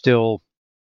graphics, it's still.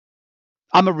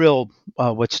 I'm a real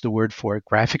what's the word for it?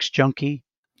 Graphics junkie.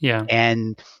 Yeah.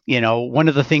 And, one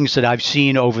of the things that I've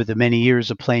seen over the many years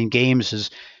of playing games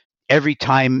is every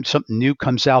time something new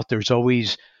comes out, there's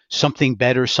always something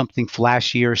better, something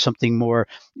flashier, something more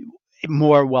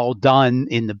well done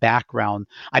in the background.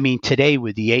 I mean, today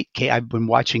with the 8K, I've been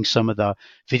watching some of the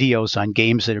videos on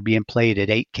games that are being played at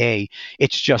 8K.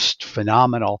 It's just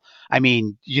phenomenal. I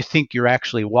mean, you think you're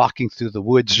actually walking through the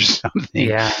woods or something,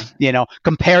 Yeah.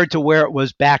 compared to where it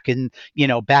was back in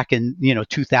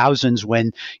 2000s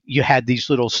when you had these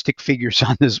little stick figures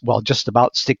on this, well, just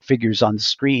about stick figures on the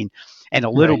screen and a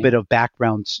little Right. bit of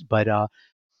backgrounds, but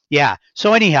yeah.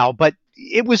 So anyhow, but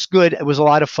it was good. It was a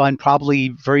lot of fun. Probably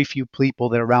very few people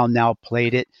that are around now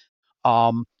played it.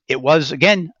 It was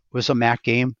a Mac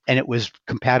game, and it was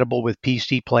compatible with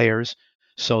PC players.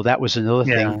 So that was another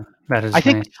thing. Yeah. That I is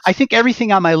think nice. I think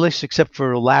everything on my list except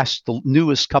for the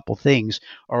newest couple things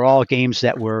are all games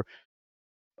that were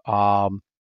um,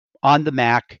 on the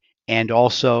Mac and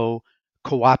also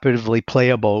cooperatively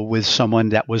playable with someone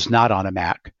that was not on a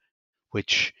Mac,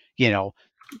 which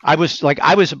I was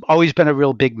always been a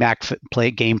real big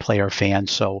game player fan,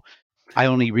 so I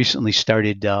only recently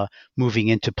started moving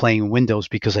into playing Windows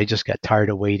because I just got tired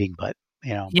of waiting. But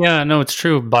Yeah, no, it's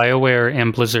true. BioWare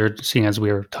and Blizzard, seeing as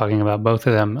we were talking about both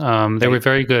of them, they were right,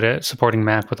 very good at supporting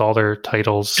Mac with all their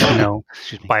titles.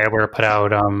 excuse me. BioWare put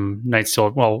out Knight's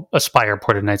Old, well, Aspire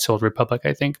ported Knight's Old Republic,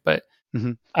 I think, but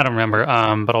Hmm. I don't remember.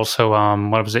 But also,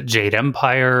 what was it? Jade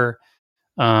Empire.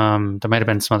 There might have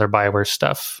been some other BioWare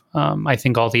stuff. I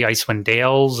think all the Icewind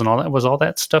Dales and all that was all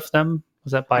that stuff. Them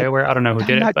was that I, BioWare? I don't know who I'm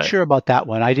did it, not but sure about that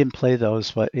one. I didn't play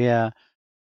those, but yeah,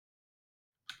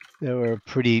 they were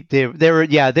pretty. They were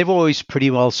yeah. They've always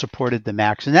pretty well supported the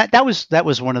Macs, and that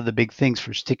was one of the big things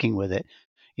for sticking with it.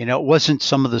 It wasn't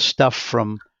some of the stuff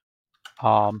from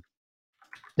um,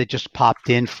 that just popped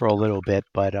in for a little bit,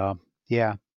 but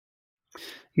yeah.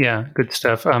 yeah, good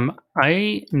stuff.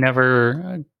 I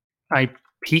never, I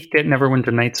peaked at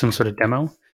Neverwinter Nights some sort of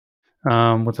demo.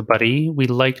 with a buddy. We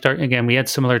liked we had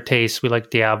similar tastes. We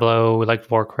liked Diablo, we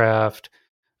liked Warcraft,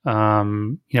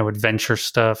 adventure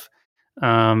stuff.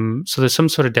 So there's some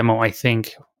sort of demo, I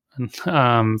think,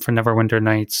 for Neverwinter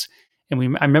Nights,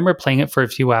 and I remember playing it for a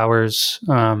few hours,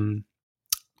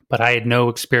 but I had no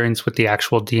experience with the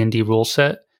actual D&D rule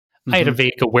set. I had a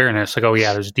vague awareness, like, oh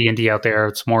yeah, there's D&D out there,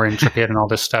 it's more intricate and all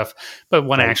this stuff. But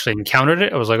when I actually encountered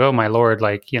it, I was like, oh my lord,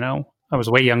 like, I was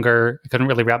way younger. I couldn't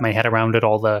really wrap my head around it,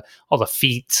 all the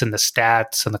feats and the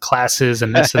stats and the classes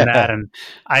and this and that. And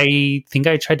I think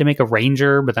I tried to make a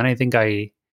ranger, but then I think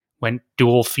I went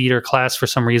dual feeder class for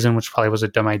some reason, which probably was a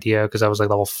dumb idea because I was like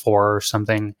level 4 or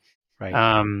something. Right.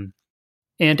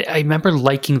 And I remember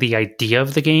liking the idea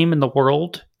of the game and the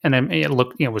world, and it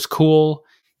looked, it was cool.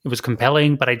 It was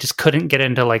compelling, but I just couldn't get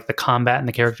into like the combat and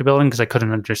the character building because I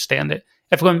couldn't understand it.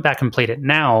 If I went back and played it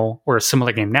now, or a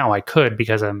similar game now, I could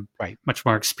because I'm much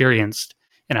more experienced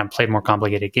and I've played more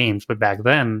complicated games. But back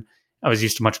then, I was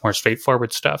used to much more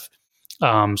straightforward stuff.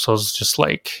 So it was just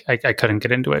like I couldn't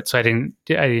get into it, so I didn't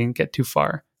get too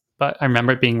far. But I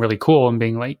remember it being really cool and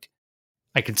being like,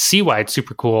 I could see why it's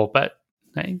super cool. But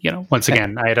once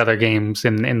again, I had other games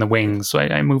in the wings, so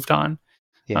I moved on.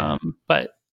 Yeah.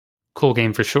 But cool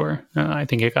game for sure. I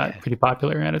think it got pretty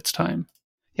popular at its time.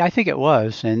 Yeah, I think it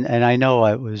was, and I know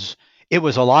it was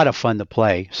a lot of fun to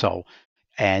play. So,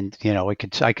 and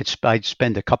I'd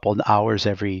spend a couple of hours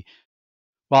every.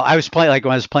 Well, I was playing, like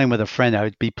when I was playing with a friend, I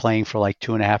would be playing for like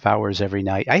 2.5 hours every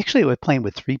night. I actually was playing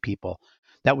with 3 people.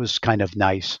 That was kind of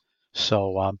nice.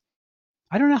 So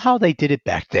I don't know how they did it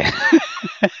back then.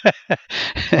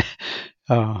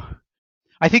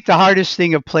 I think the hardest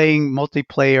thing of playing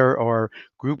multiplayer or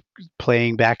group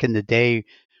playing back in the day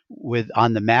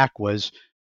on the Mac was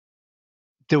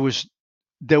there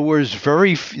were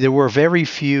very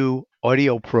few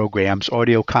audio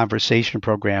conversation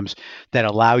programs that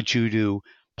allowed you to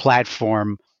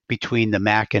platform between the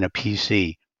Mac and a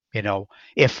PC.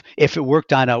 If it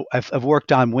worked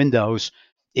on Windows,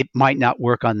 it might not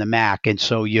work on the Mac, and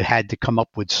so you had to come up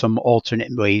with some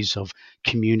alternate ways of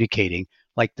communicating,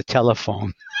 like the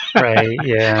telephone. Right.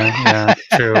 Yeah.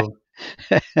 True.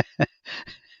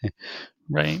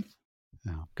 Right.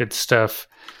 Good stuff.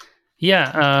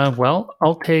 Yeah. Well,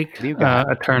 I'll take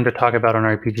a turn to talk about an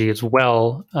RPG as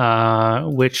well,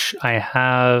 which I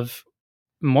have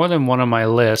more than one on my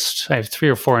list. I have 3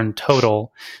 or 4 in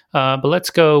total. But let's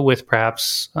go with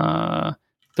perhaps The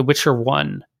Witcher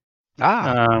 1.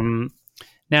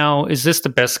 Now, is this the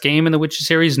best game in the Witcher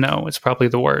series? No, it's probably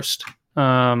the worst.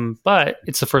 But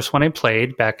it's the first one I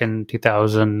played back in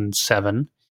 2007.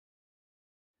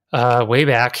 Way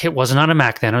back. It wasn't on a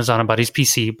Mac then. It was on a buddy's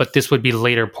PC, but this would be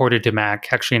later ported to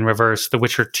Mac, actually in reverse. The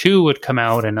Witcher 2 would come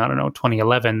out in,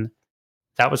 2011.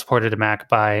 That was ported to Mac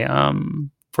by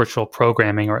virtual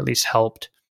programming, or at least helped.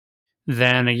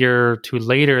 Then a year or 2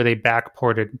 later, they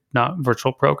backported, not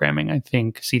virtual programming, I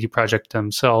think CD Projekt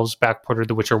themselves backported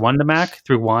The Witcher 1 to Mac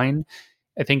through Wine.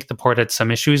 I think the port had some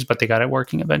issues, but they got it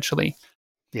working eventually.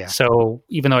 Yeah. So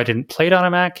even though I didn't play it on a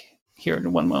Mac, here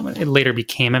in one moment, it later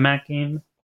became a Mac game.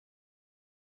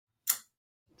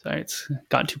 Sorry, it's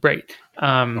gotten too bright.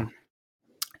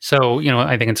 So,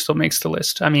 I think it still makes the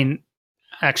list. I mean,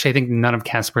 actually, I think none of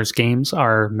Casper's games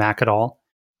are Mac at all.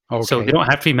 Okay. So they don't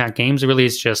have to be Mac games. It really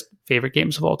is just favorite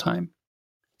games of all time.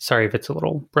 Sorry if it's a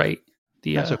little bright.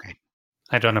 That's okay.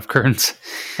 I don't have curtains.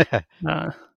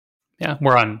 Yeah,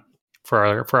 we're on,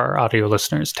 for our audio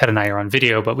listeners, Ted and I are on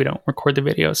video, but we don't record the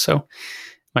video. So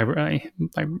my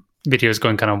video is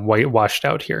going kind of whitewashed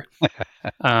out here.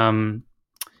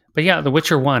 But yeah, The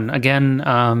Witcher 1. Again,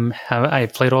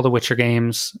 I've played all the Witcher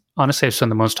games. Honestly, I've spent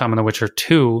the most time on The Witcher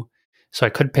 2, so I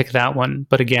could pick that one.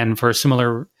 But again,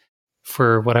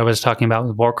 for what I was talking about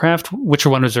with Warcraft, Witcher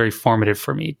 1 was very formative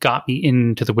for me. It got me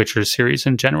into the Witcher series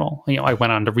in general. I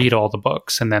went on to read all the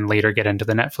books and then later get into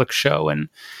the Netflix show. And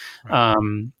I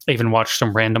even watched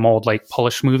some random old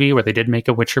Polish movie where they did make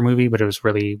a Witcher movie, but it was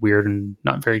really weird and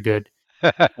not very good.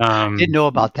 Didn't know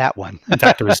about that one. In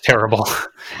fact, it was terrible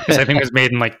because I think it was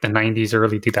made in the 90s,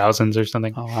 early 2000s or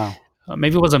something. Oh wow!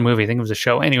 Maybe it was a movie. I think it was a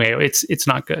show. Anyway, it's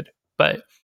not good. But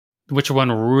The Witcher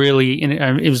 1 really,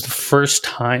 it was the first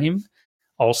time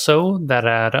also that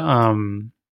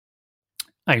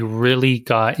I really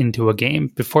got into a game.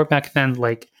 Before, back then,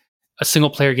 a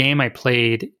single player game I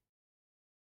played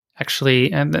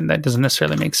actually, and then that doesn't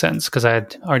necessarily make sense because I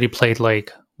had already played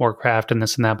Warcraft and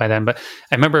this and that by then. But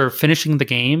I remember finishing the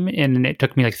game and it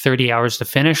took me 30 hours to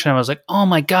finish. And I was like, oh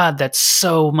my God, that's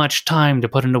so much time to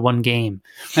put into one game.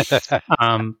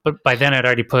 But by then I'd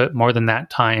already put more than that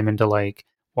time into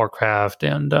Warcraft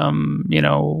and,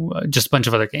 just a bunch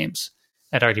of other games.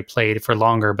 I'd already played for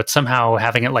longer, but somehow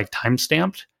having it like time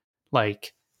stamped,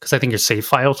 like, because I think your save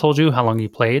file told you how long you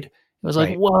played. It was like,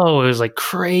 Right. whoa, it was like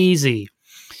crazy.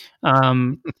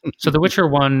 So The Witcher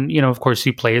 1, you know, of course,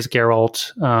 you play as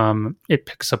Geralt. It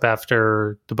picks up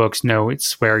after the books. No,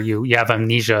 it's where you have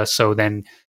amnesia, so then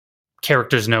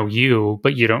characters know you,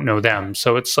 but you don't know them.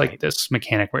 So it's like this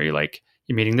mechanic where you're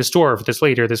meeting this dwarf, this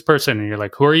later, this person, and you're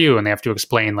like, who are you? And they have to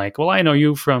explain, like, well, I know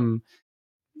you from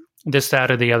this,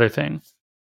 that, or the other thing.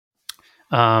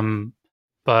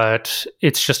 But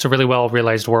it's just a really well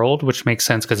realized world, which makes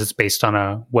sense because it's based on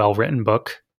a well written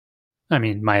book. I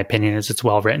mean, my opinion is it's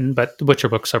well written, but the Witcher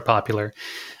books are popular.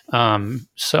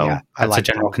 So that's a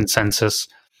general consensus.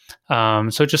 So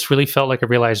it just really felt like a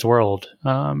realized world.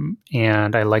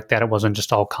 And I like that it wasn't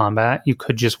just all combat. You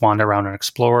could just wander around and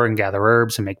explore and gather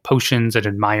herbs and make potions and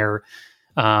admire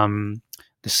the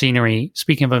scenery.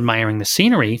 Speaking of admiring the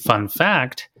scenery, fun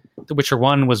fact, The Witcher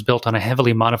 1 was built on a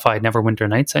heavily modified Neverwinter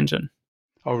Nights engine.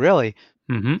 Oh, really?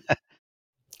 Mm-hmm.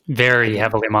 Very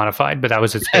heavily modified, but that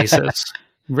was its basis.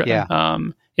 Yeah.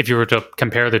 If you were to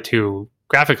compare the two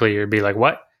graphically, you'd be like,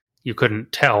 what? You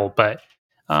couldn't tell, but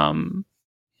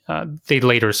they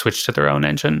later switched to their own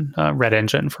engine, Red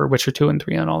Engine for Witcher 2 and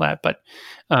 3 and all that. But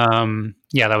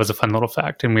yeah, that was a fun little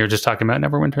fact. And we were just talking about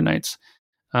Neverwinter Nights.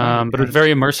 But it's a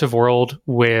very immersive world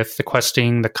with the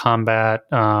questing, the combat.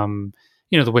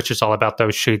 You know, The Witcher's all about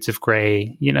those shades of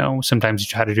gray. You know, sometimes you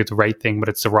try to do the right thing, but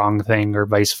it's the wrong thing, or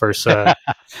vice versa.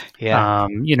 Yeah.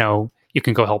 You know, you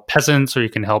can go help peasants, or you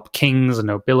can help kings and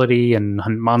nobility and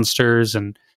hunt monsters.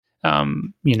 And,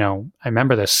 you know, I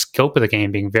remember the scope of the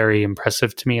game being very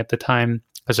impressive to me at the time,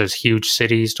 because there's huge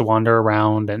cities to wander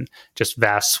around and just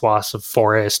vast swaths of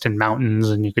forest and mountains,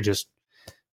 and you could just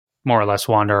more or less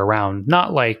wander around.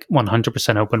 Not like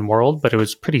 100% open world, but it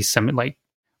was pretty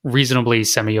reasonably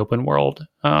semi-open world.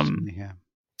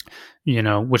 You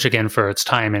know, which again, for its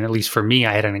time, and at least for me,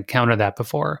 I hadn't encountered that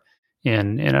before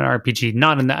in an RPG.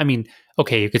 Not in that, I mean,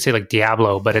 okay, you could say like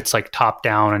Diablo, but it's like top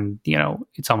down, and you know,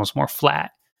 it's almost more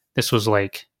flat. This was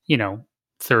like, you know,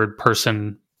 third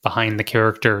person behind the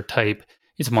character type.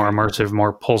 It's more immersive,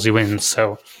 more pulls you in.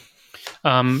 So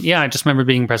yeah, I just remember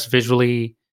being impressed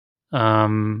visually.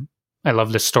 I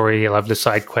love the story. I love the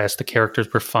side quest. The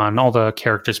characters were fun. All the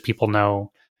characters people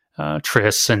know,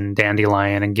 Triss and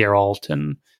Dandelion and Geralt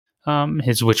and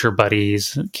his Witcher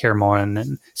buddies, Kaer Morhen,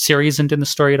 and Ciri isn't in the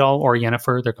story at all, or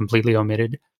Yennefer. They're completely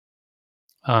omitted.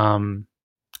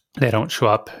 They don't show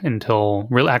up until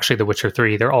actually The Witcher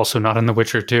 3. They're also not in The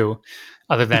Witcher 2,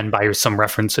 other than by some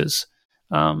references.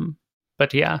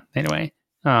 But yeah, anyway.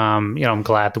 You know, I'm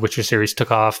glad the Witcher series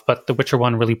took off, but the Witcher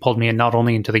 1 really pulled me in not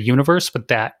only into the universe, but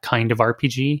that kind of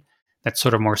RPG, that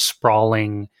sort of more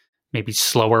sprawling, maybe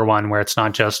slower one where it's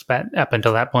not just, up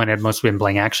until that point, it had mostly been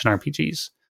playing action RPGs,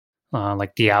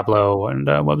 like Diablo and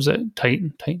what was it?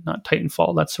 Not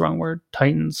Titanfall, that's the wrong word.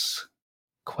 Titan's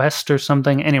Quest or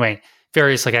something. Anyway,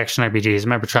 various like action RPGs. I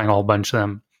remember trying a whole bunch of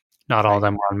them. Not all of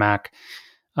them were on Mac.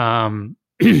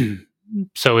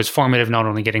 So it's formative, not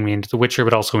only getting me into The Witcher,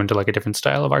 but also into like a different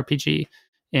style of RPG.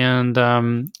 And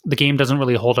the game doesn't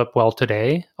really hold up well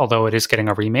today, although it is getting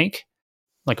a remake,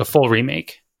 like a full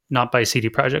remake, not by CD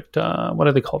Projekt. What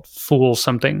are they called? Fool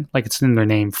something, like it's in their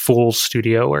name, Fool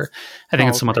Studio, or I think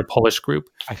it's some other Polish group.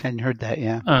 I hadn't heard that,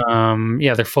 yeah.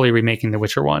 Yeah, they're fully remaking The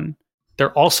Witcher 1.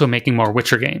 They're also making more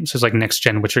Witcher games. There's like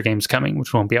next-gen Witcher games coming,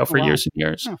 which won't be out for years and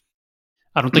years. Oh.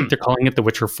 I don't think they're calling it The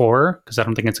Witcher 4, because I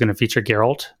don't think it's going to feature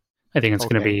Geralt. I think it's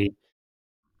going to be,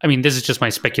 I mean, this is just my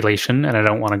speculation, and I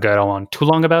don't want to go on too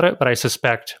long about it, but I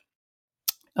suspect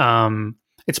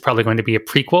it's probably going to be a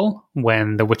prequel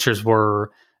when the Witchers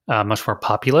were much more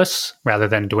populous rather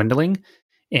than dwindling.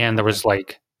 And there was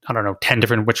like, I don't know, 10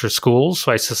 different Witcher schools.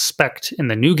 So I suspect in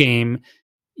the new game,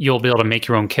 you'll be able to make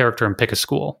your own character and pick a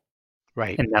school.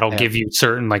 Right. And that'll give you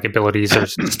certain like abilities or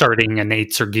starting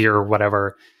innates or gear or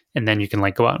whatever. And then you can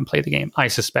like go out and play the game, I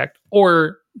suspect.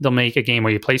 Or they'll make a game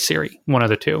where you play Ciri, one of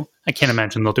the two. I can't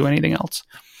imagine they'll do anything else.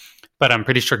 But I'm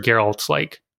pretty sure Geralt's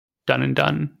like done and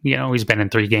done. You know, he's been in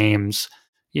 3 games.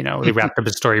 You know, they wrapped up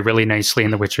his story really nicely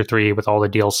in The Witcher 3 with all the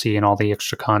DLC and all the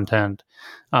extra content.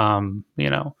 You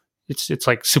know, it's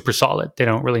like super solid. They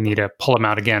don't really need to pull him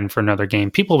out again for another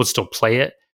game. People would still play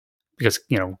it because,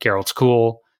 you know, Geralt's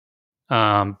cool.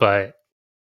 But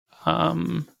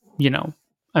you know,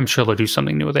 I'm sure they'll do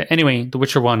something new with it. Anyway, The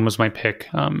Witcher 1 was my pick.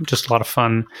 Just a lot of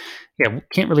fun. Yeah,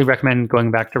 can't really recommend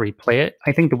going back to replay it.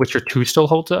 I think The Witcher 2 still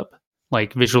holds up,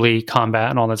 like visually, combat,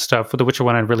 and all that stuff. With The Witcher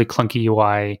 1 had really clunky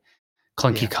UI,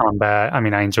 clunky combat. I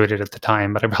mean, I enjoyed it at the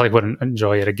time, but I probably wouldn't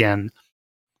enjoy it again.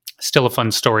 Still a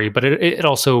fun story, but it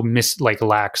also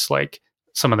lacks like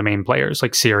some of the main players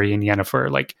like Ciri and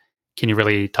Yennefer. Like, can you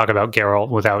really talk about Geralt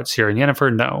without Ciri and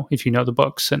Yennefer? No, if you know the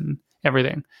books and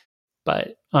everything.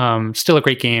 But still a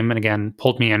great game, and again,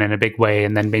 pulled me in a big way,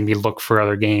 and then made me look for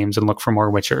other games and look for more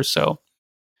Witcher. So,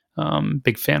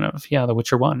 big fan of The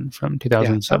Witcher 1 from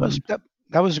 2007. Yeah,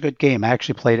 that was a good game. I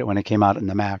actually played it when it came out in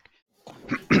the Mac.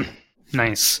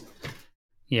 Nice.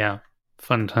 Yeah,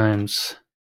 fun times.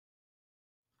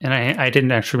 And I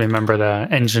didn't actually remember the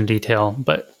engine detail,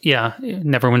 but yeah,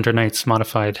 Neverwinter Nights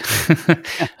modified.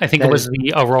 I think it was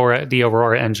the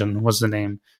Aurora engine was the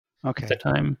name at the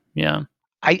time. Yeah.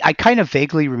 I kind of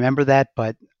vaguely remember that,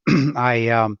 but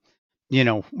I,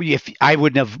 if I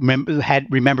wouldn't have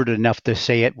remembered enough to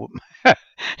say it.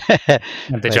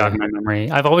 They jog my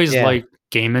memory. I've always liked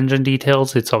game engine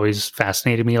details. It's always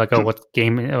fascinated me. Like, what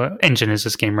game engine is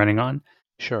this game running on?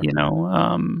 Sure.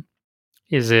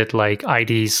 Is it like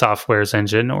ID Software's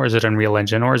engine, or is it Unreal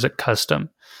Engine, or is it custom?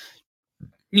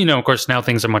 Of course, now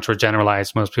things are much more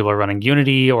generalized. Most people are running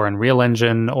Unity or Unreal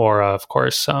Engine, or of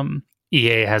course,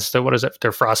 EA has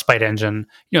their Frostbite engine.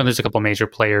 There's a couple major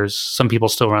players. Some people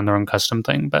still run their own custom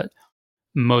thing, but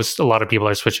a lot of people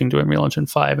are switching to Unreal Engine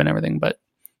 5 and everything, but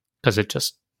because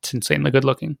it's insanely good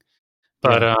looking.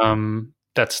 But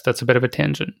that's a bit of a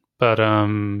tangent. But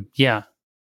yeah.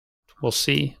 We'll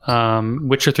see.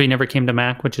 Witcher 3 never came to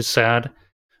Mac, which is sad.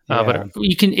 But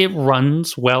it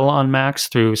runs well on Macs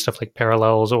through stuff like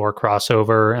Parallels or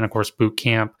Crossover, and of course Boot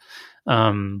Camp.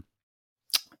 Fun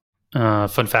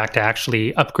fact: I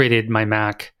actually upgraded my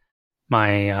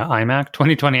iMac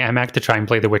 2020 iMac to try and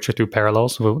play The Witcher through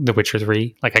Parallels, The Witcher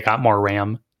 3. Like, I got more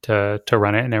RAM to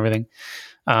run it and everything.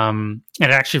 And it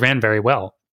actually ran very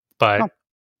well, but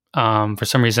for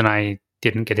some reason I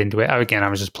didn't get into it. Again, I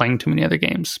was just playing too many other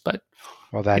games, but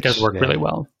it does work really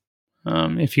well.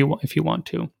 If you want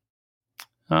to.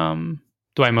 You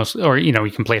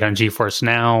can play it on GeForce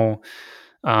Now.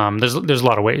 There's a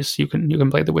lot of ways you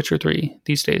can play The Witcher 3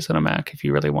 these days on a Mac if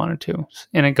you really wanted to,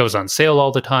 and it goes on sale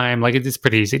all the time. Like, it's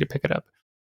pretty easy to pick it up.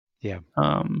 Yeah.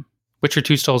 Witcher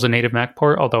 2 still has a native Mac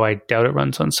port, although I doubt it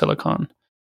runs on Silicon.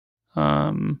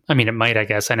 It might, I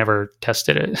guess. I never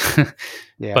tested it.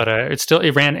 But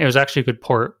it was actually a good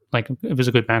port. Like, it was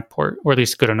a good Mac port, or at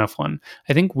least a good enough one.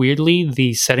 I think weirdly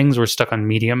the settings were stuck on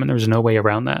medium, and there was no way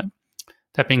around that.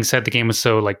 That being said, the game was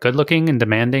so like good looking and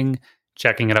demanding,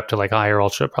 jacking it up to like high or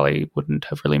ultra probably wouldn't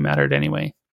have really mattered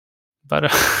anyway.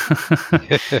 But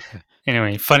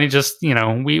anyway, funny, just, we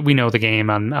know the game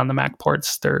on the Mac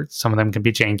ports. Some of them can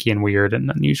be janky and weird and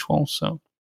unusual. So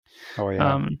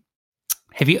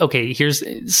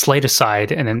here's slight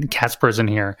aside, and then Casper's in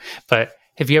here, but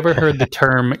have you ever heard the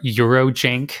term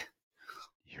Eurojank?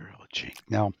 Eurojank?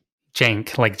 No.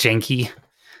 Jank, like janky.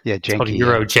 Yeah, janky. It's called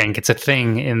Eurojank. It's a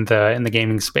thing in the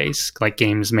gaming space, like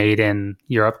games made in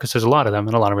Europe, because there's a lot of them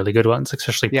and a lot of really good ones,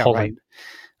 especially Poland.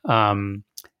 Right.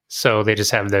 So they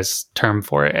just have this term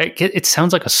for it. It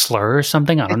sounds like a slur or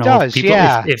something. I don't know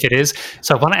if it is.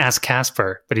 So I want to ask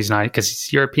Casper, but he's not because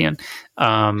he's European.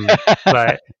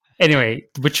 But anyway,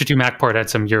 Witcher 2 Mac port had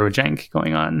some Eurojank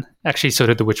going on. Actually, so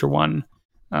did The Witcher 1.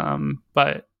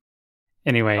 But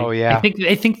anyway,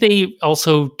 I think they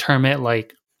also term it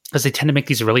like, because they tend to make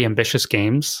these really ambitious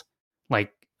games.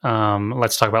 Like,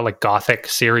 let's talk about like Gothic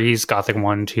series, Gothic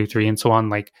 1, 2, 3, and so on.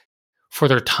 Like, for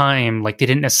their time, like, they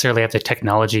didn't necessarily have the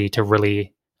technology to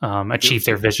really achieve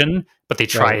their vision, but they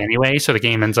try anyway. So the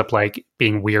game ends up like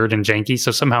being weird and janky.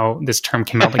 So somehow this term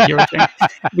came out like Eurojank.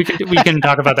 we can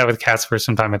talk about that with Casper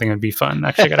sometime. I think it would be fun.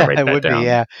 Actually, I got to write that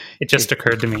down. It just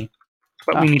occurred to me.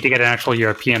 But we need to get an actual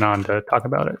European on to talk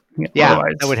about it.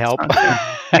 Otherwise, that would help.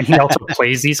 And he also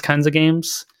plays these kinds of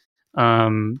games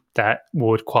that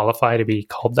would qualify to be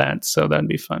called that. So that'd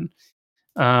be fun.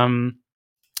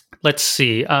 Let's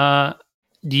see.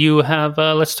 Do you have?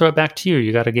 Let's throw it back to you.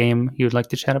 You got a game you would like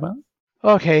to chat about?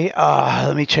 Okay.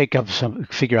 Let me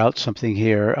figure out something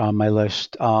here on my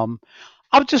list. I'll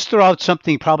just throw out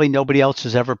something probably nobody else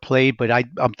has ever played, but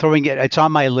I'm throwing it. It's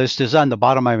on my list. It's on the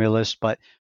bottom of my list, but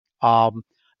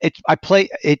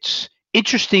It's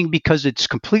interesting because it's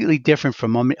completely different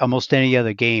from almost any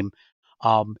other game.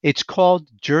 It's called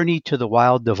Journey to the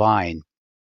Wild Divine,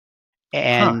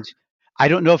 and I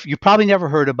don't know if you probably never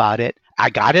heard about it. I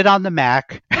got it on the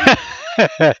Mac,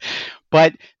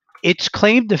 but its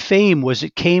claim to fame was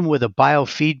it came with a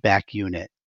biofeedback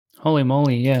unit. Holy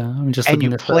moly! Yeah, I'm just. And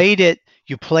you played it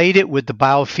with the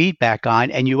biofeedback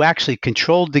on, and you actually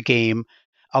controlled the game,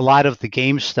 a lot of the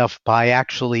game stuff, by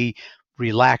actually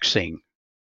relaxing.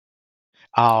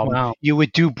 Wow. You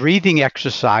would do breathing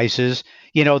exercises.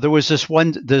 There's this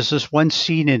one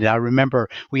scene in it. I remember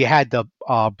we had to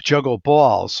juggle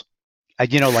balls,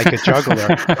 like a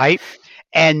juggler, right?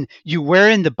 and you were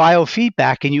in the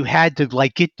biofeedback, and you had to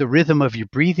like get the rhythm of your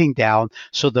breathing down,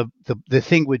 so the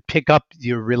thing would pick up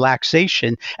your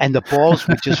relaxation, and the balls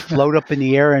would just float up in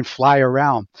the air and fly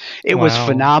around. It was Wow.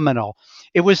 phenomenal.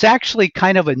 It was actually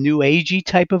kind of a new agey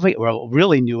type of a, well,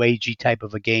 really new agey type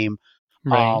of a game.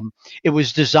 Right. um, it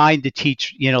was designed to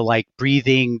teach, like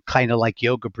breathing, kind of like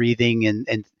yoga breathing,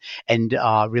 and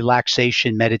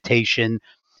relaxation, meditation,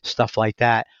 stuff like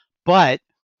that. But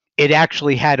it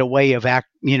actually had a way of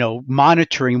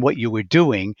monitoring what you were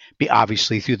doing,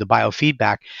 obviously through the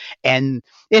biofeedback, and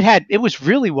it was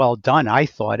really well done. I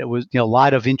thought it was, a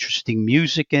lot of interesting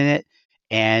music in it,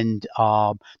 and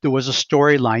there was a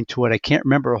storyline to it. I can't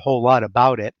remember a whole lot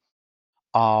about it.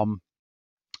 Um,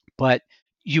 but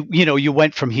you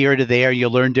went from here to there, you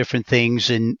learned different things,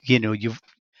 and you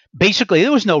basically,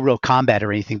 there was no real combat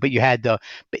or anything, but you had to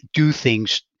do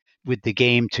things with the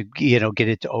game to get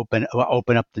it to open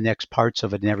up the next parts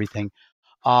of it and everything.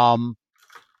 um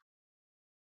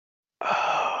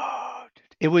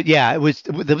it was, yeah,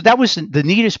 that was the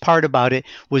neatest part about it,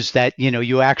 was that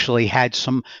you actually had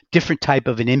some different type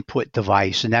of an input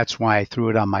device, and that's why I threw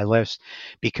it on my list,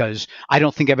 because I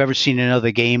don't think I've ever seen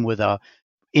another game with a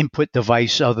input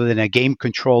device other than a game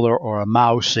controller or a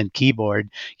mouse and keyboard.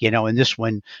 And this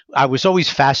one, I was always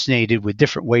fascinated with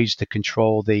different ways to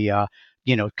control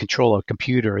control a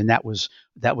computer, and that was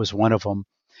one of them.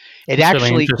 It That's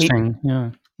really actually came, interesting.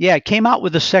 Yeah. yeah, it came out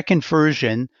with a second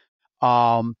version,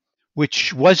 um,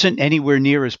 which wasn't anywhere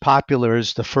near as popular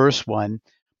as the first one,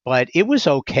 but it was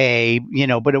okay,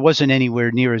 but it wasn't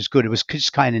anywhere near as good. It was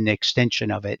just kind of an extension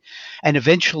of it. And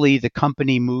eventually the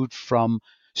company moved from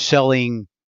selling,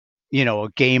 a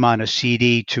game on a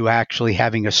CD, to actually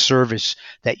having a service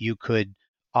that you could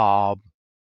uh,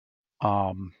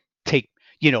 take,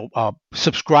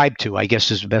 subscribe to, I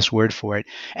guess is the best word for it.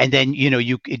 And then,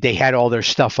 they had all their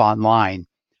stuff online.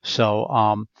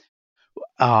 So,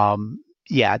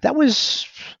 yeah, that was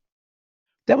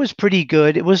pretty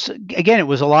good. It was, again, it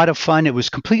was a lot of fun. It was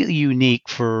completely unique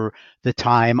for the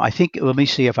time. I think, let me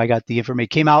see if I got the information. It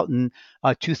came out in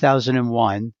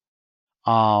 2001.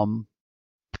 Um,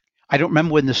 I don't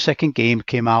remember when the second game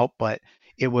came out, but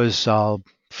it was a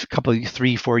couple of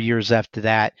 3, 4 years after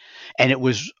that, and it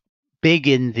was big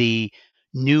in the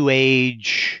new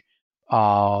age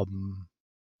um,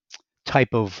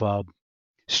 type of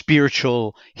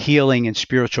spiritual healing and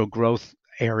spiritual growth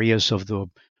areas of the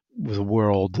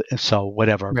world. So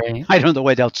whatever, Right. I don't know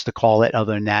what else to call it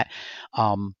other than that.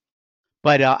 Um,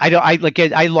 but I don't.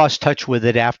 I lost touch with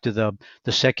it after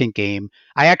the second game.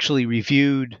 I actually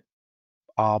reviewed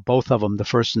both of them, the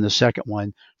first and the second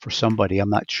one, for somebody. I'm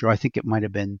not sure. I think it might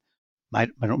have been. I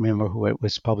don't remember who it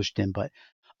was published in, but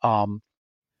um,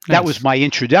 that was Nice. my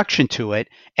introduction to it,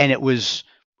 and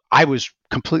I was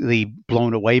completely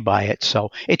blown away by it. So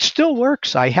it still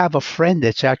works. I have a friend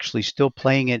that's actually still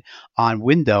playing it on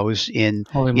Windows in,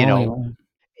 Holy you moly. know, Wow.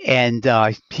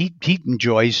 and he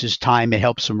enjoys his time. It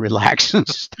helps him relax and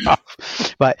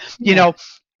stuff. But Yeah.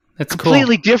 That's cool.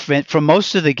 completely different from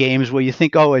most of the games where you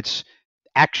think, oh, it's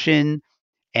action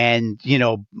and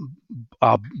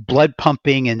blood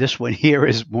pumping, and this one here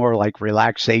is more like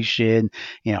relaxation,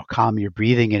 calm your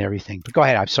breathing and everything. But go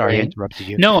ahead, I'm sorry I Right. interrupted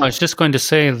you. No, I was just going to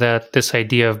say that this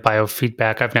idea of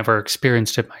biofeedback, I've never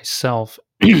experienced it myself.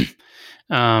 But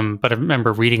I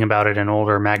remember reading about it in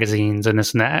older magazines and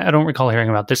this and that. I don't recall hearing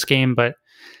about this game, but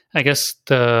I guess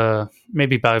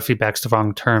maybe biofeedback's the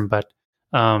wrong term, but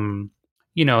um,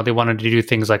 they wanted to do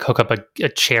things like hook up a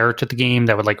chair to the game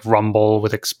that would like rumble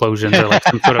with explosions, or like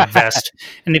some sort of vest.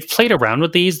 And they've played around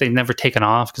with these. They've never taken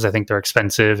off because I think they're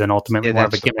expensive and ultimately Yeah, more of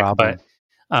a that's the gimmick. But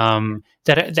problem.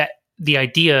 that the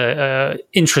idea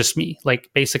interests me. Like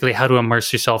basically how to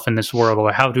immerse yourself in this world,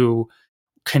 or how to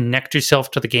connect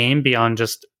yourself to the game beyond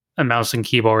just a mouse and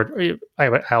keyboard. I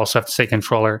also have to say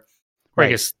controller. Or I Right.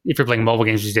 guess if you're playing mobile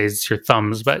games these days, it's your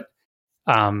thumbs. But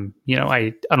I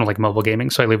don't like mobile gaming,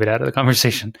 so I leave it out of the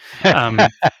conversation. Um,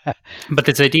 but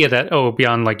this idea that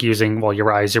beyond like using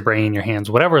your eyes, your brain, your hands,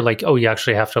 whatever, like you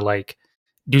actually have to like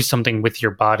do something with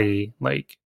your body,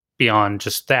 like beyond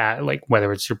just that, like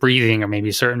whether it's your breathing or maybe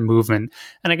a certain movement.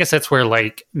 And I guess that's where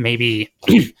like maybe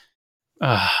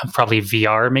probably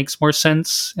VR makes more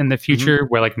sense in the Hmm. future,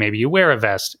 where like maybe you wear a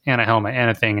vest and a helmet and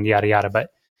a thing and yada yada. But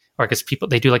or I guess people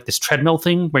they do like this treadmill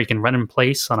thing where you can run in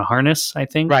place on a harness. I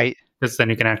think Right. because then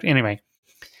you can act anyway.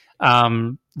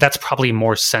 That's probably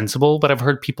more sensible. But I've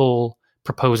heard people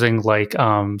proposing like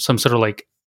some sort of like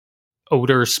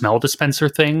odor smell dispenser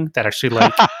thing that actually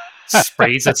like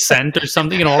sprays a scent or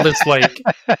something, all this like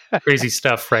crazy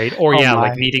stuff, right? Or Oh yeah,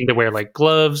 like my. needing to wear like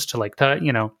gloves to like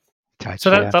touch.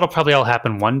 So Yeah, that'll probably all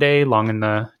happen one day, long in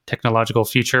the technological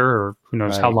future, or who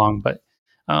knows how right. long. But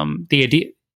the idea,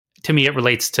 to me, it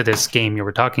relates to this game you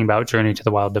were talking about, Journey to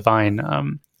the Wild Divine.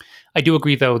 I do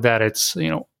agree, though, that it's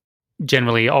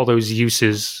generally all those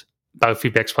uses.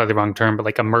 Biofeedback's probably the wrong term, but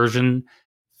like immersion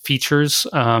features,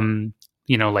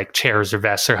 like chairs or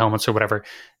vests or helmets or whatever.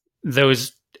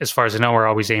 Those, as far as I know, are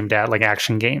always aimed at like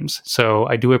action games. So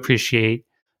I do appreciate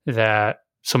that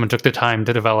someone took the time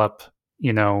to develop,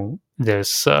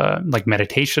 this like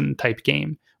meditation type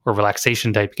game or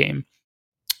relaxation type game.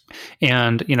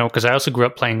 And, because I also grew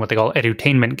up playing what they call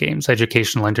edutainment games,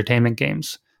 educational entertainment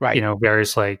games, Right.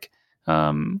 various like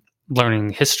learning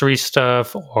history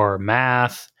stuff or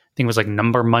math. I think it was like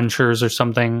Number Munchers or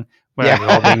something, where Yeah, that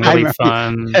was all being I really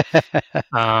remember.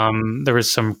 fun. There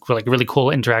was some like really cool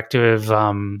interactive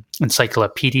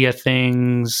encyclopedia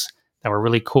things that were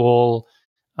really cool.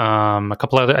 A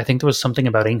couple other, I think there was something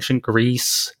about ancient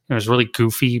Greece. It was really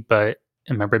goofy, but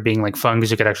I remember it being like fun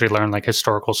because you could actually learn like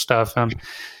historical stuff.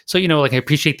 So like I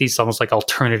appreciate these almost like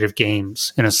alternative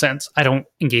games in a sense. I don't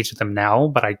engage with them now,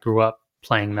 but I grew up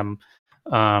playing them,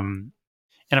 and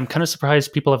I'm kind of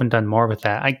surprised people haven't done more with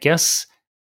that. I guess,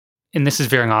 and this is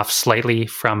veering off slightly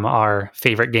from our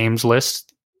favorite games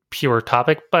list, pure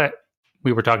topic, but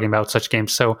we were talking about such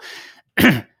games. So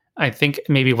I think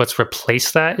maybe what's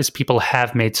replaced that is people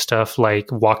have made stuff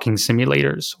like walking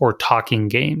simulators or talking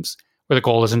games where the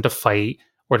goal isn't to fight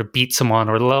or to beat someone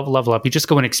or level up. You just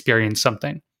go and experience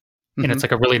something. And Mhm. it's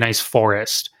like a really nice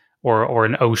forest or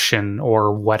an ocean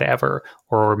or whatever.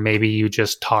 Or maybe you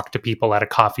just talk to people at a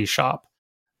coffee shop.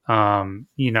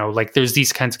 Like there's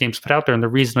these kinds of games put out there and they're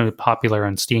reasonably popular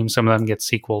on Steam. Some of them get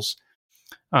sequels.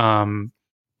 And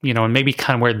maybe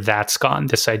kind of where that's gone,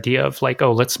 this idea of like,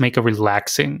 oh, let's make a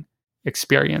relaxing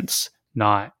experience,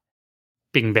 not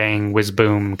bing bang, whiz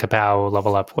boom, kapow,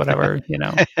 level up, whatever,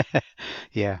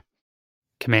 Yeah.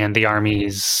 command the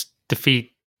armies,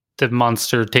 defeat the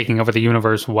monster taking over the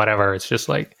universe, whatever. It's just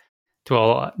like to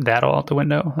all that all out the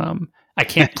window. I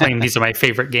can't claim these are my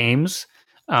favorite games.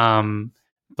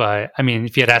 But I mean,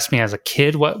 if you had asked me as a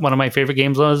kid what one of my favorite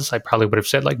games was, I probably would have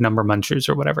said like Number Munchers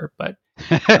or whatever. But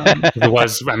I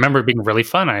remember it being really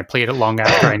fun. I played it long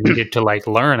after I needed to like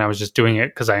learn. I was just doing it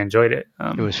because I enjoyed it.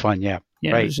 It was fun. Yeah.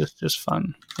 Yeah, it Right. was just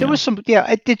fun. There Yeah. was some,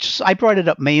 yeah. I brought it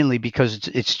up mainly because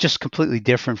it's just completely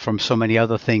different from so many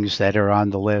other things that are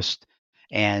on the list,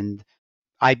 and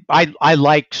I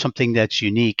like something that's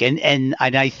unique, and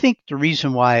I think the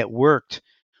reason why it worked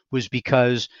was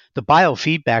because the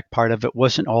biofeedback part of it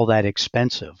wasn't all that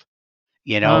expensive,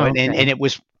 Oh, and okay. it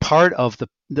was part of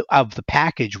the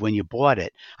package when you bought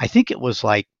it. I think it was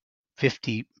like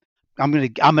 50. I'm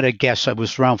gonna guess it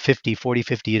was around 50,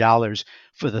 $50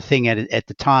 for the thing at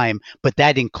the time, but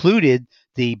that included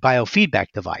the biofeedback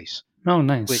device, Oh,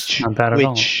 nice. which Not bad at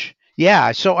all. which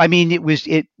yeah. So I mean,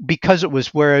 it because it was,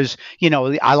 whereas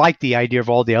I like the idea of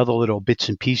all the other little bits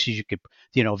and pieces you could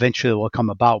eventually will come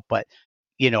about, but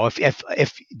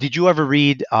if did you ever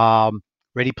read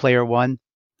Ready Player One?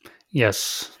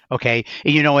 Yes. Okay,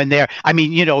 and there, I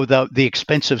mean, the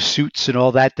expensive suits and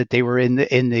all that they were in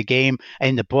the game,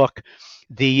 in the book,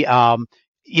 the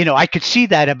I could see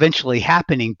that eventually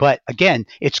happening, but again,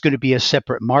 it's going to be a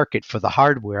separate market for the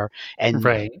hardware, and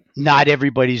Right. not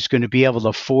everybody's going to be able to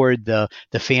afford the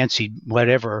fancy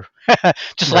whatever.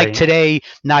 Just like Right. today,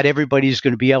 not everybody's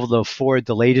going to be able to afford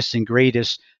the latest and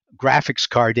greatest graphics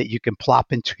card that you can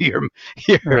plop into your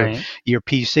Right. your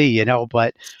PC,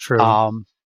 but It's true. um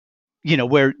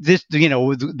where this,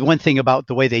 the one thing about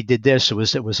the way they did this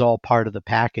was it was all part of the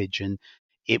package, and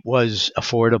it was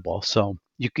affordable, so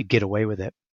you could get away with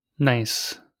it.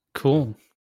 Nice. Cool.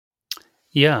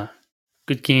 Yeah.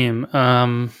 Good game.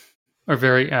 Or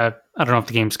very I don't know if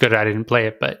the game's good. I didn't play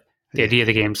it, but the Yeah. idea of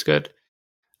the game's good.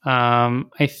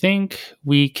 I think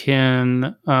we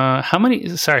can how many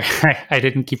sorry, I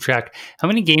didn't keep track. How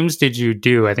many games did you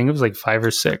do? I think it was like 5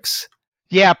 or 6.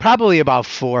 Yeah, probably about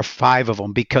 4 or 5 of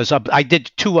them, because I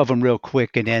did two of them real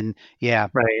quick, and then yeah.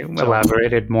 Right. So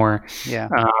Elaborated more. yeah.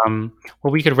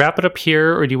 Well, we could wrap it up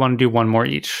here, or do you want to do one more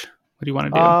each? What do you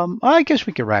want to do? I guess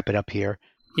we could wrap it up here.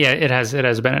 Yeah, it has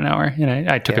been an hour, and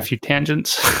I took a Yeah. few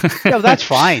tangents. Yeah, that's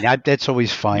fine. That's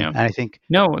always fun. Yeah. And I think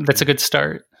No, that's a good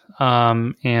start.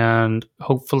 And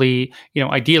hopefully,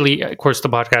 ideally, of course, the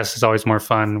podcast is always more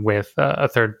fun with a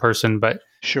third person, but,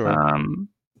 sure. um,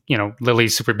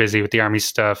 Lily's super busy with the army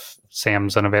stuff.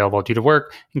 Sam's unavailable due to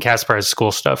work, and Casper has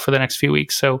school stuff for the next few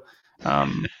weeks. So,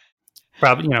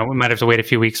 probably, we might have to wait a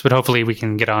few weeks, but hopefully we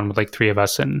can get on with like 3 of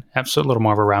us and have a little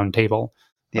more of a round table.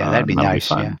 Yeah, that'd be That'll be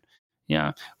nice. Yeah. fun.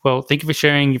 Yeah. Well, thank you for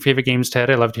sharing your favorite games, Ted.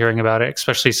 I loved hearing about it,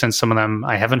 especially since some of them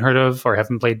I haven't heard of or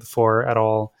haven't played before at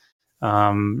all.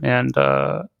 And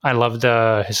I love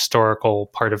the historical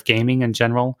part of gaming in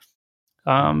general.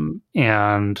 And,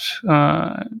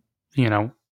 you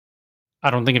know, I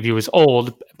don't think of you as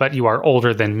old, but you are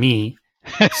older than me.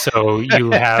 So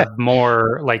you have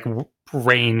more like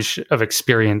range of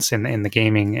experience in the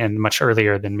gaming and much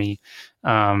earlier than me.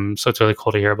 So it's really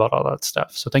cool to hear about all that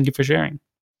stuff. So thank you for sharing.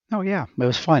 Oh yeah, it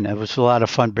was fun. It was a lot of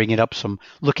fun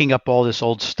looking up all this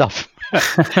old stuff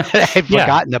that I've Yeah.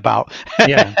 forgotten about.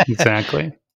 Yeah,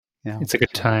 exactly. Yeah, It's a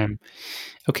good time.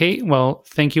 Okay, well,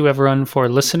 thank you everyone for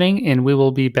listening, and we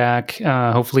will be back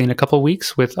hopefully in a couple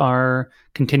weeks with our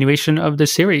continuation of the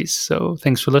series. So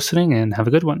thanks for listening and have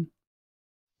a good one.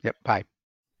 Yep. Bye.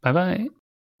 Bye bye.